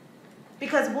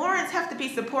 Because warrants have to be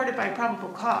supported by probable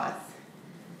cause.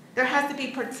 There has to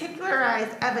be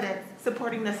particularized evidence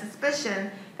supporting the suspicion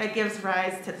that gives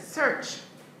rise to the search.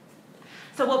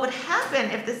 So what would happen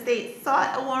if the state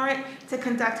sought a warrant to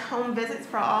conduct home visits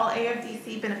for all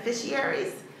AFDC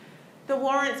beneficiaries? The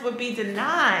warrants would be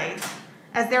denied,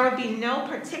 as there would be no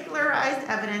particularized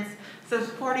evidence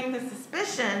supporting the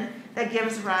suspicion that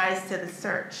gives rise to the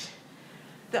search.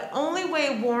 The only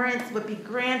way warrants would be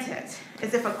granted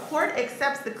is if a court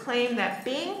accepts the claim that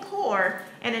being poor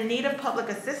and in need of public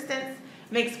assistance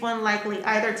makes one likely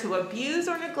either to abuse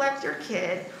or neglect your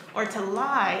kid or to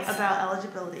lie about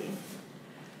eligibility.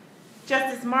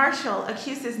 Justice Marshall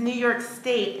accuses New York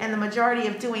State and the majority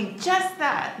of doing just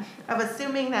that, of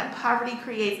assuming that poverty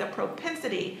creates a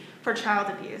propensity for child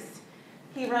abuse.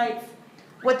 He writes,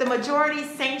 "Would the majority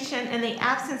sanction, in the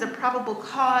absence of probable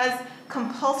cause,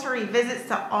 compulsory visits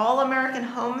to all American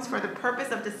homes for the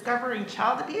purpose of discovering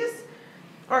child abuse?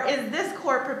 Or is this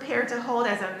court prepared to hold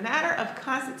as a matter of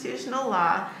constitutional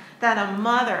law that a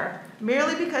mother,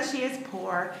 merely because she is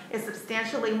poor, is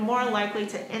substantially more likely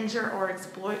to injure or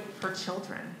exploit her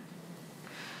children?"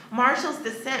 Marshall's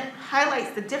dissent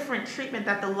highlights the different treatment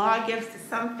that the law gives to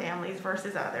some families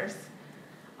versus others.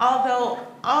 Although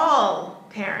all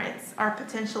parents are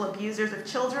potential abusers of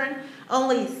children,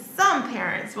 only some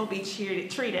parents will be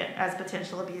treated as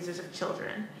potential abusers of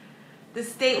children. The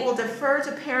state will defer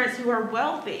to parents who are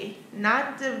wealthy,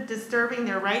 not disturbing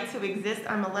their right to exist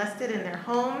unmolested in their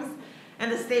homes,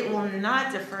 and the state will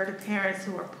not defer to parents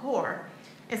who are poor,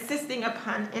 insisting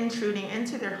upon intruding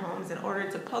into their homes in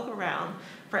order to poke around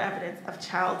for evidence of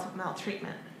child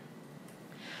maltreatment.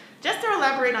 Just to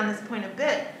elaborate on this point a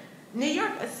bit, New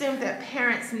York assumed that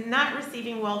parents not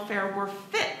receiving welfare were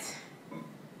fit.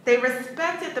 They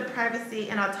respected the privacy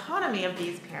and autonomy of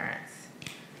these parents.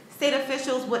 State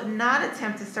officials would not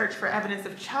attempt to search for evidence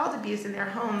of child abuse in their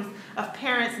homes of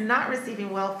parents not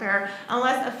receiving welfare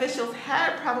unless officials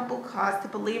had probable cause to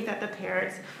believe that the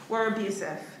parents were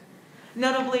abusive.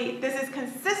 Notably, this is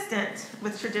consistent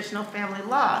with traditional family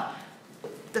law.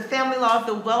 The family law of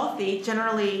the wealthy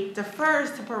generally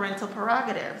defers to parental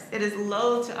prerogatives. It is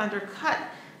loath to undercut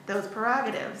those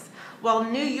prerogatives. While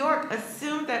New York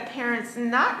assumed that parents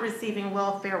not receiving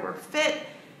welfare were fit,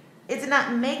 it did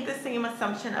not make the same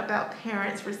assumption about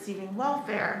parents receiving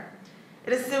welfare.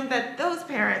 It assumed that those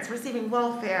parents receiving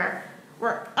welfare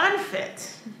were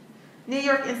unfit. New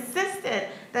York insisted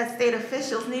that state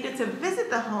officials needed to visit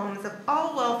the homes of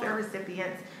all welfare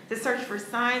recipients to search for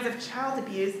signs of child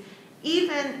abuse,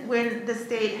 even when the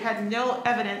state had no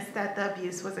evidence that the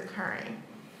abuse was occurring.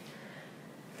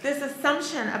 This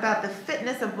assumption about the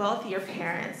fitness of wealthier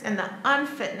parents and the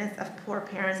unfitness of poor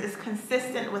parents is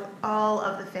consistent with all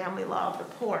of the family law of the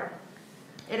poor.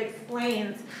 It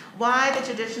explains why the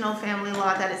traditional family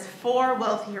law that is for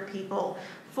wealthier people,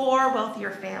 for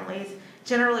wealthier families,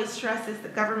 generally stresses the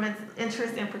government's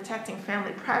interest in protecting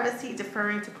family privacy,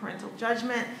 deferring to parental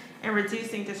judgment, and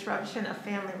reducing disruption of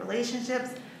family relationships.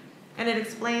 And it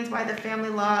explains why the family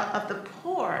law of the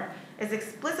poor is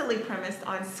explicitly premised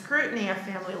on scrutiny of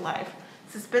family life,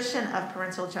 suspicion of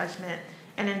parental judgment,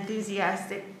 and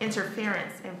enthusiastic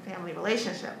interference in family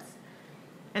relationships.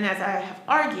 And as I have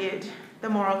argued, the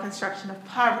moral construction of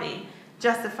poverty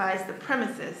justifies the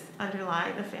premises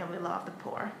underlying the family law of the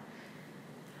poor.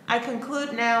 I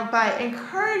conclude now by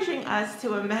encouraging us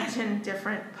to imagine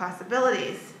different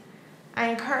possibilities. I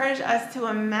encourage us to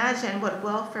imagine what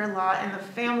welfare law and the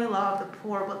family law of the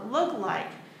poor would look like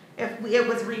if it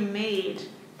was remade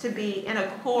to be in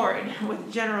accord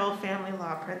with general family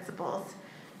law principles.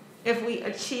 If we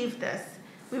achieve this,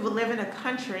 we will live in a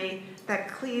country that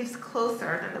cleaves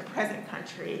closer than the present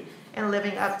country in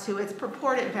living up to its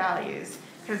purported values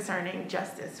concerning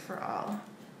justice for all.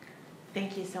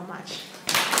 Thank you so much.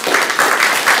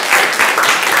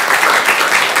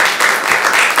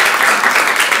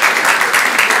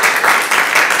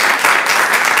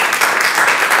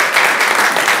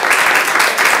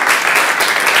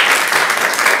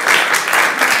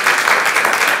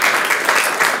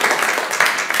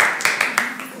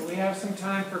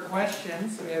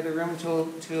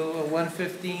 to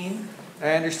 1:15.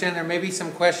 I understand there may be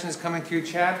some questions coming through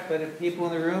chat, but if people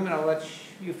in the room, and I'll let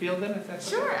you field them if that's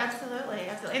okay. Sure, absolutely,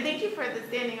 absolutely. And thank you for the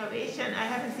standing ovation. I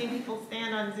haven't seen people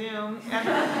stand on Zoom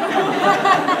ever.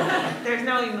 There's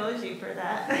no emoji for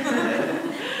that.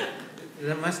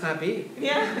 That must not be.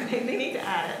 Yeah, they need to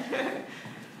add it.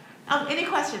 Any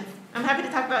questions? I'm happy to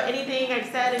talk about anything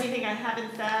I've said, anything I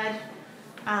haven't said.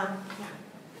 Yeah.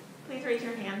 Please raise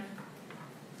your hand.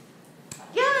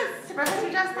 Yes, Professor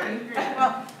Jocelyn.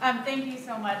 Well, thank you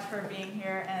so much for being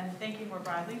here, and thank you more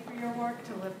broadly for your work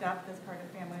to lift up this part of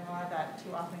family law that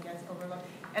too often gets overlooked.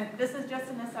 And this is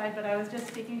just an aside, but I was just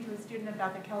speaking to a student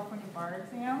about the California bar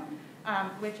exam,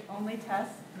 which only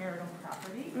tests marital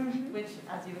property, which,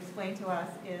 as you explained to us,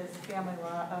 is family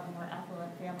law of more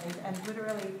affluent families, and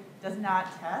literally does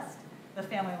not test the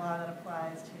family law that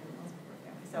applies to most poor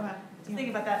families. So just thinking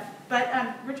about that.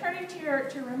 But returning to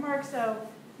your remarks, so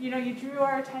you drew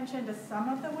our attention to some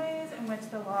of the ways in which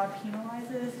the law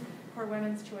penalizes poor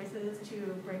women's choices to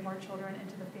bring more children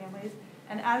into the families.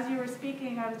 And as you were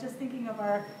speaking, I was just thinking of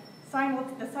the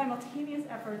simultaneous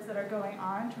efforts that are going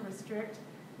on to restrict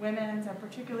women's, and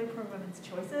particularly poor women's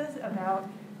choices about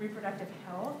reproductive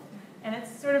health. And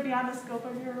it's sort of beyond the scope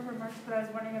of your remarks, but I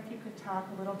was wondering if you could talk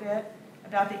a little bit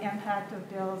about the impact of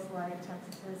bills like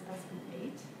Texas's SB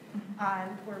 8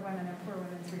 on poor women and poor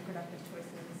women's reproductive choices.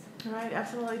 Right,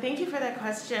 absolutely. Thank you for that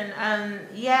question.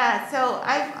 Yeah, so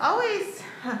I've always,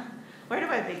 where do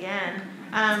I begin?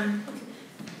 I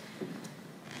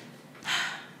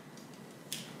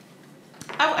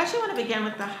actually want to begin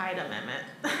with the Hyde Amendment.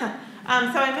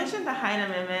 So I mentioned the Hyde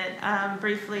Amendment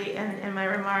briefly in my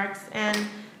remarks, and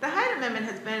the Hyde Amendment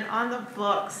has been on the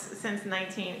books since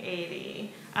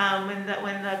 1980, when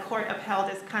the court upheld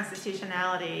its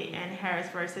constitutionality in Harris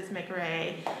versus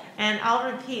McRae. And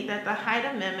I'll repeat that the Hyde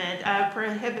Amendment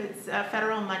prohibits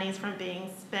federal monies from being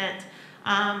spent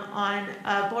on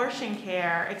abortion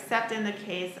care, except in the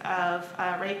case of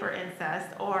rape or incest,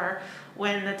 or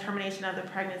when the termination of the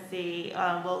pregnancy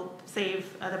will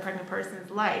save the pregnant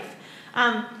person's life.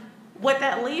 What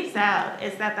that leaves out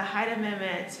is that the Hyde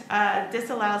Amendment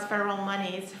disallows federal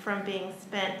monies from being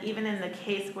spent even in the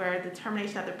case where the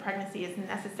termination of the pregnancy is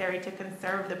necessary to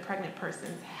conserve the pregnant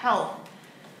person's health.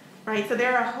 Right? So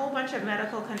there are a whole bunch of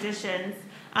medical conditions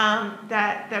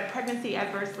that pregnancy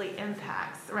adversely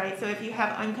impacts. Right? So if you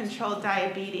have uncontrolled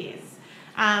diabetes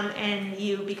and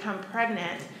you become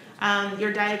pregnant,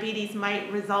 your diabetes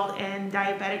might result in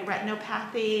diabetic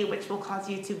retinopathy, which will cause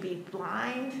you to be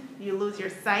blind. You lose your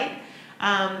sight.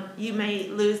 You may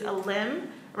lose a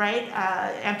limb, right?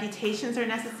 Amputations are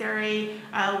necessary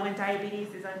when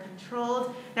diabetes is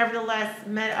uncontrolled. Nevertheless,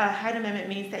 Hyde Amendment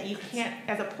means that you can't,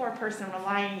 as a poor person,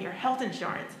 rely on your health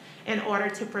insurance in order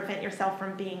to prevent yourself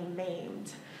from being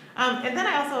maimed. And then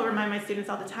I also remind my students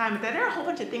all the time that there are a whole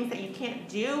bunch of things that you can't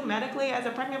do medically as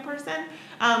a pregnant person.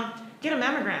 Get a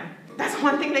mammogram. That's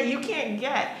one thing that you can't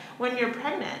get when you're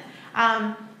pregnant.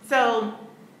 So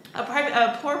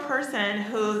a poor person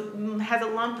who has a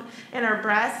lump in her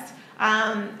breast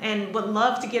and would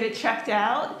love to get it checked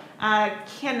out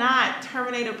cannot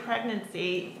terminate a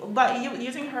pregnancy but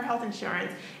using her health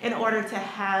insurance in order to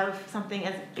have something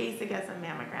as basic as a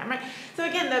mammogram. Right? So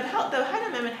again, the Hyde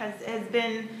Amendment has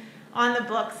been on the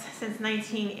books since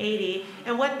 1980,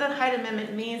 and what the Hyde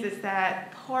Amendment means is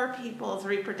that poor people's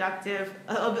reproductive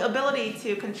ability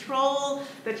to control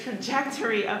the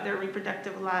trajectory of their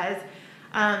reproductive lives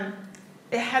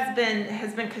it has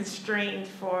been constrained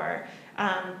for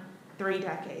 3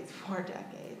 decades, 4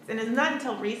 decades, and it's not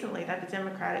until recently that the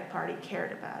Democratic Party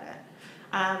cared about it.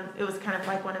 It was kind of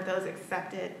like one of those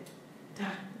accepted,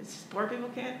 it's just poor people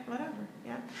can't, whatever,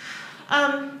 yeah.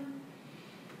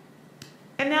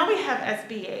 And now we have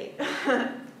SB 8.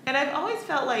 And I've always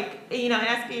felt like, an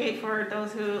SB 8 for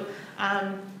those who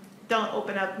don't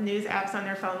open up news apps on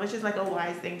their phone, which is like a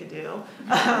wise thing to do.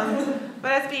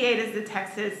 But SB 8 is the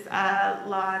Texas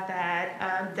law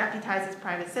that deputizes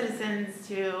private citizens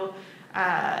to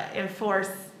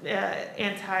enforce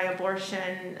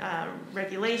anti-abortion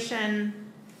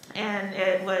regulation. And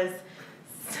it was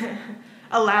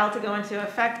allowed to go into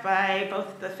effect by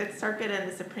both the Fifth Circuit and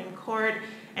the Supreme Court.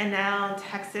 And now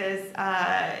Texas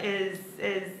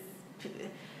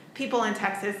people in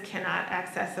Texas cannot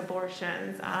access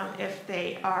abortions if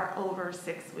they are over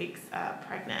 6 weeks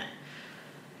pregnant.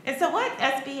 And so what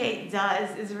SB 8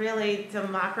 does is really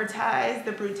democratize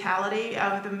the brutality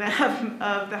of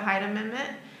the Hyde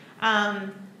Amendment.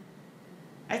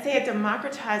 I say it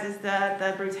democratizes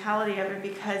the brutality of it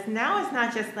because now it's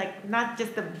not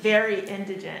just the very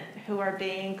indigent who are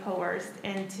being coerced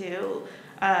into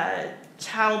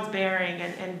childbearing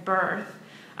and birth.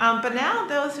 But now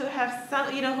those who have some,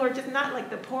 who are just not like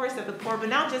the poorest of the poor, but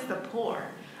now just the poor.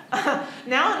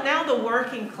 Now the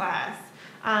working class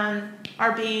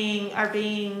are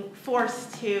being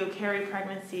forced to carry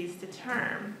pregnancies to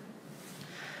term.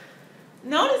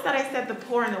 Notice that I said the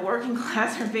poor and the working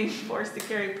class are being forced to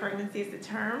carry pregnancies to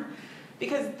term,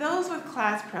 because those with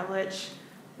class privilege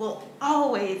will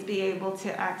always be able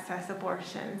to access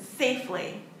abortion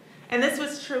safely. And this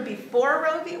was true before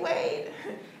Roe v. Wade,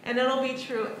 and it'll be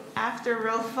true after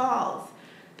Roe falls.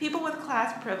 People with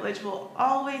class privilege will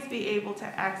always be able to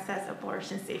access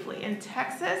abortion safely. In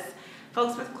Texas,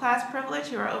 folks with class privilege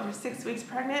who are over 6 weeks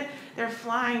pregnant, they're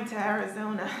flying to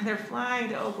Arizona, they're flying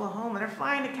to Oklahoma, they're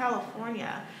flying to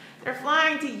California, they're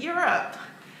flying to Europe.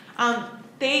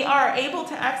 They are able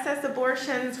to access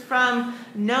abortions from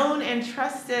known and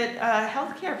trusted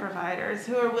healthcare providers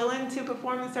who are willing to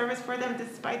perform the service for them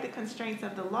despite the constraints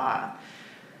of the law.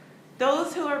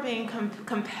 Those who are being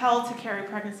compelled to carry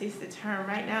pregnancies to term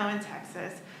right now in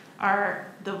Texas are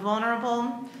the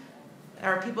vulnerable,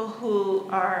 are people who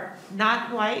are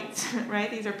not white, right?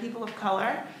 These are people of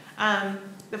color.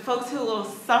 The folks who will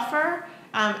suffer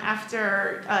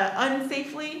after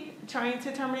unsafely trying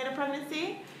to terminate a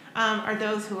pregnancy are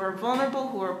those who are vulnerable,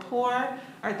 who are poor,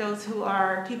 are those who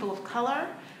are people of color.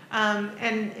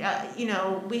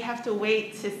 We have to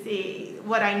wait to see.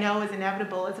 What I know is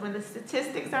inevitable is when the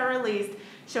statistics are released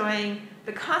showing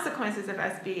the consequences of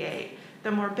SB8,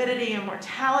 the morbidity and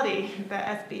mortality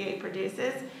that SB8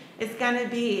 produces, it's going to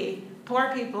be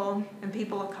poor people and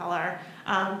people of color.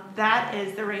 That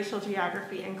is the racial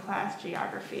geography and class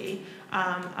geography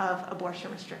of abortion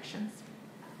restrictions.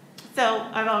 So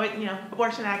I've always,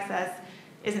 abortion access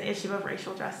is an issue of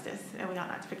racial justice, and we ought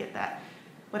not to forget that.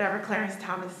 Whatever Clarence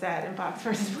Thomas said in Fox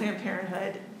versus Planned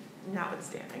Parenthood,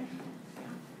 notwithstanding. Yeah.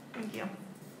 Thank you.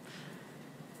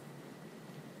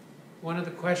 One of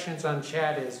the questions on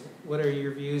chat is, what are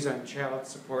your views on child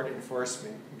support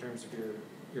enforcement in terms of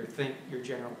your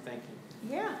general thinking?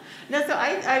 Yeah. No, so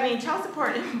I mean, child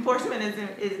support enforcement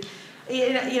is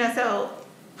so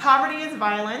poverty is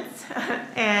violence,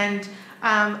 and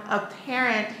a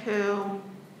parent who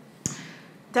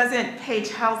doesn't pay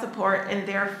child support and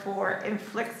therefore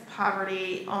inflicts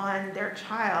poverty on their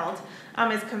child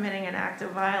is committing an act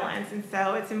of violence. And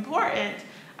so it's important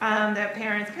that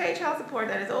parents pay child support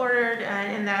that is ordered,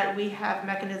 and that we have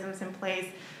mechanisms in place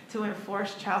to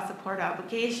enforce child support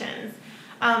obligations.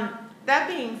 That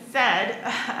being said,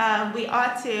 we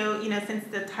ought to, since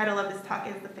the title of this talk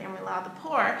is The Family Law of the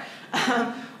Poor,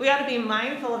 we ought to be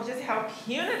mindful of just how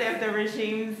punitive the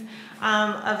regimes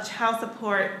of child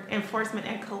support enforcement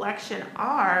and collection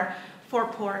are for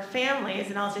poor families.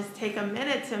 And I'll just take a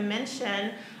minute to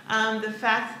mention the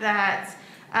fact that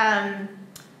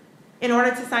in order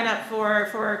to sign up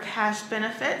for cash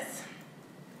benefits,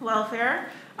 welfare,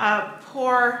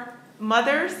 poor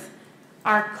mothers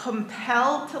are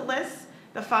compelled to list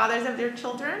the fathers of their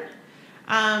children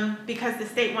because the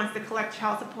state wants to collect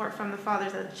child support from the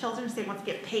fathers of the children. The state wants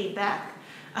to get paid back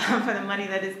for the money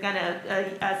that it's going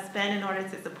to spend in order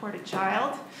to support a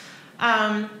child.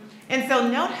 And so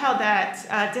note how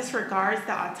that disregards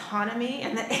the autonomy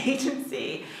and the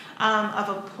agency of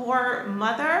a poor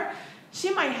mother.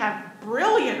 She might have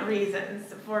brilliant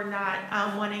reasons for not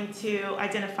wanting to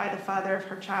identify the father of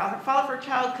her child. The father of her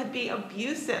child could be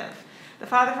abusive. The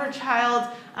father of her child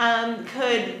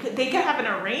they could have an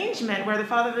arrangement where the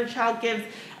father of the child gives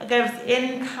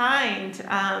in kind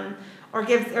or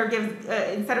gives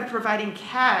instead of providing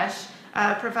cash,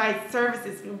 provides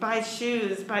services, buys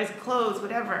shoes, buys clothes,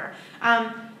 whatever.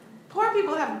 Poor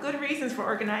people have good reasons for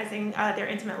organizing their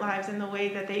intimate lives in the way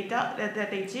that they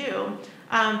do,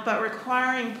 but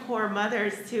requiring poor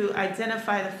mothers to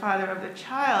identify the father of the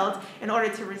child in order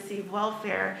to receive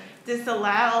welfare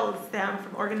disallows them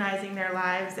from organizing their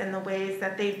lives in the ways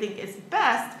that they think is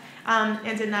best,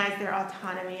 and denies their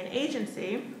autonomy and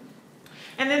agency.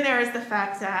 And then there is the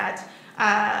fact that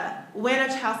when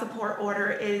a child support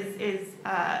order is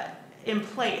in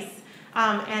place,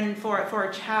 and for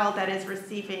a child that is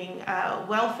receiving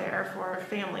welfare, for a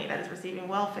family that is receiving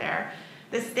welfare,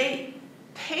 the state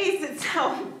pays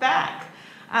itself back.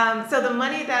 So the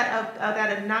money that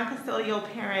a non-custodial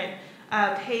parent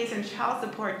pays in child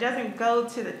support doesn't go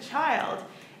to the child,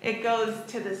 it goes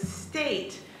to the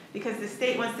state, because the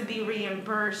state wants to be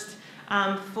reimbursed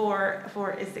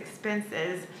for its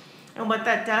expenses. And what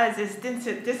that does is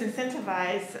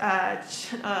disincentivize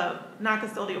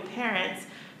non-custodial parents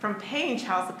from paying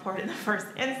child support in the first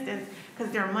instance,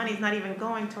 because their money's not even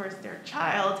going towards their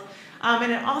child.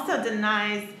 And it also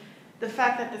denies the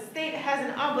fact that the state has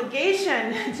an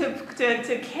obligation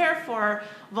to care for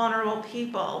vulnerable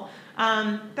people.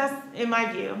 That's, in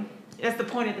my view, that's the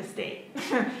point of the state.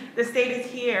 The state is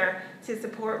here to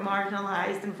support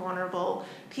marginalized and vulnerable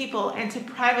people and to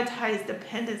privatize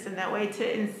dependence in that way,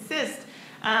 to insist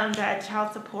that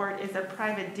child support is a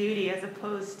private duty as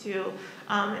opposed to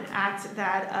an act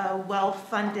that a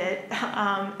well-funded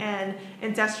and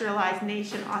industrialized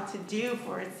nation ought to do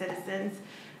for its citizens.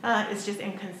 Is just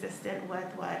inconsistent with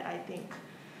what I think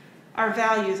our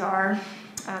values are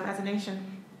as a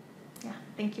nation. Yeah,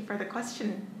 thank you for the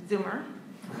question, Zoomer.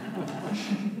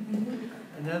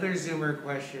 Another Zoomer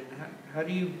question. How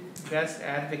do you best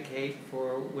advocate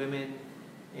for women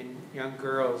and young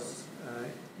girls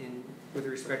with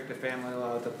respect to family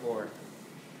law of the poor?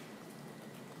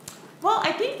 Well,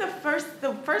 I think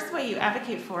the first way you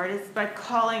advocate for it is by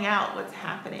calling out what's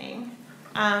happening.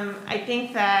 I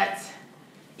think that,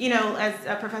 you know, as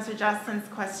Professor Jocelyn's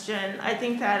question, I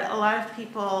think that a lot of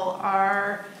people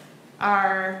are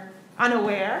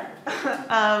unaware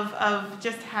of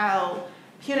just how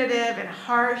punitive and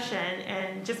harsh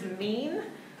and just mean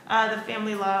the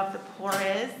family law of the poor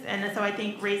is. And so I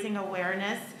think raising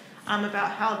awareness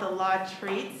about how the law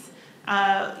treats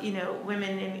you know,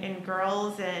 women and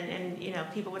girls and you know,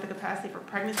 people with the capacity for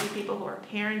pregnancy, people who are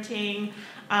parenting.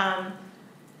 I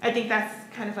think that's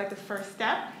kind of like the first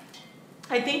step.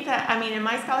 I think that, I mean, in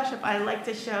my scholarship, I like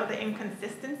to show the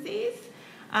inconsistencies.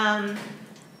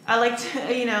 I like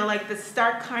to, you know, like the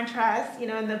stark contrast, you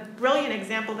know, and the brilliant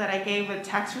example that I gave with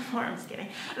tax reform, I'm just kidding.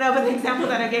 No, but the example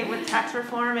that I gave with tax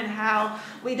reform and how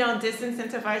we don't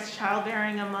disincentivize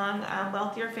childbearing among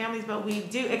wealthier families, but we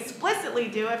do explicitly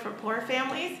do it for poor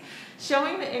families,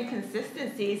 showing the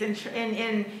inconsistencies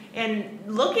and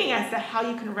looking as to how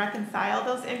you can reconcile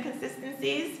those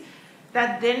inconsistencies.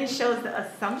 That then shows the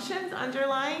assumptions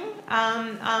underlying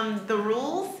the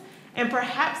rules. And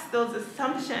perhaps those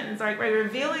assumptions, right,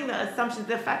 revealing the assumptions,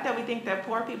 the fact that we think that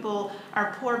poor people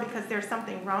are poor because there's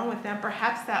something wrong with them,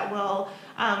 perhaps that will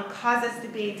cause us to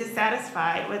be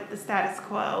dissatisfied with the status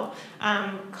quo,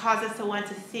 cause us to want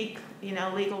to seek, you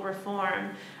know, legal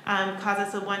reform, cause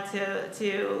us to want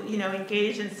to you know,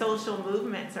 engage in social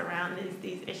movements around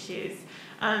these issues.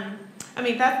 I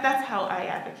mean, that's how I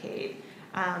advocate.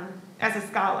 As a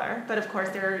scholar, but of course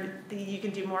you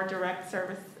can do more direct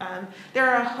service. There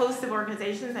are a host of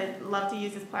organizations. I'd love to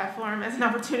use this platform as an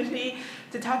opportunity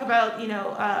to talk about, you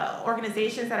know,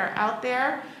 organizations that are out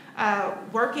there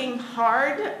working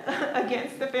hard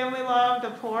against the family law of the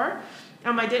poor.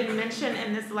 I didn't mention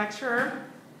in this lecture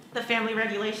the family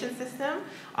regulation system,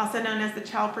 also known as the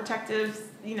Child Protective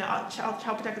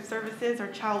Services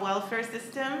or Child Welfare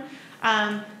System.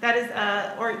 That is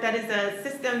a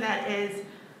system that is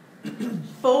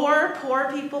for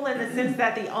poor people in the sense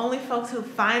that the only folks who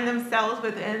find themselves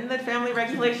within the family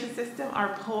regulation system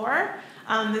are poor.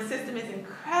 The system is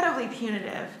incredibly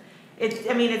punitive. It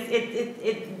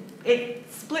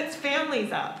splits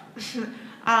families up.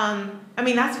 I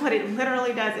mean, that's what it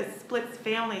literally does. It splits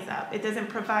families up. It doesn't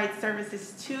provide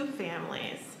services to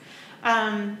families.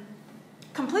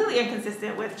 Completely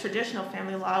inconsistent with traditional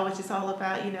family law, which is all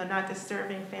about, you know, not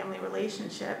disturbing family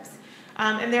relationships.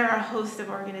 And there are a host of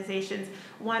organizations,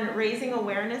 one, raising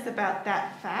awareness about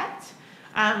that fact.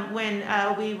 When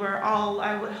we were all,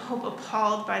 I would hope,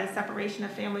 appalled by the separation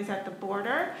of families at the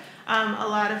border, a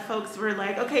lot of folks were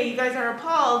like, okay, you guys are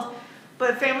appalled,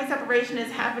 but family separation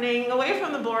is happening away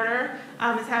from the border.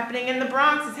 It's happening in the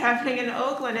Bronx, it's happening in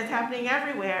Oakland, it's happening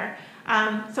everywhere.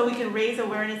 So we can raise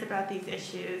awareness about these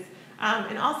issues.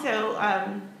 And also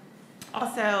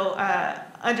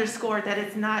underscore that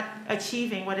it's not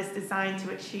achieving what it's designed to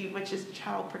achieve, which is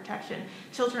child protection.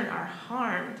 Children are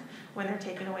harmed when they're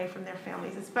taken away from their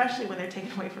families, especially when they're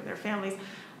taken away from their families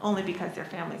only because their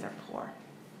families are poor.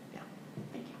 Yeah,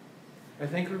 thank you. I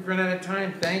think we've run out of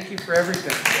time. Thank you for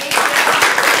everything.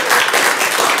 Thank you.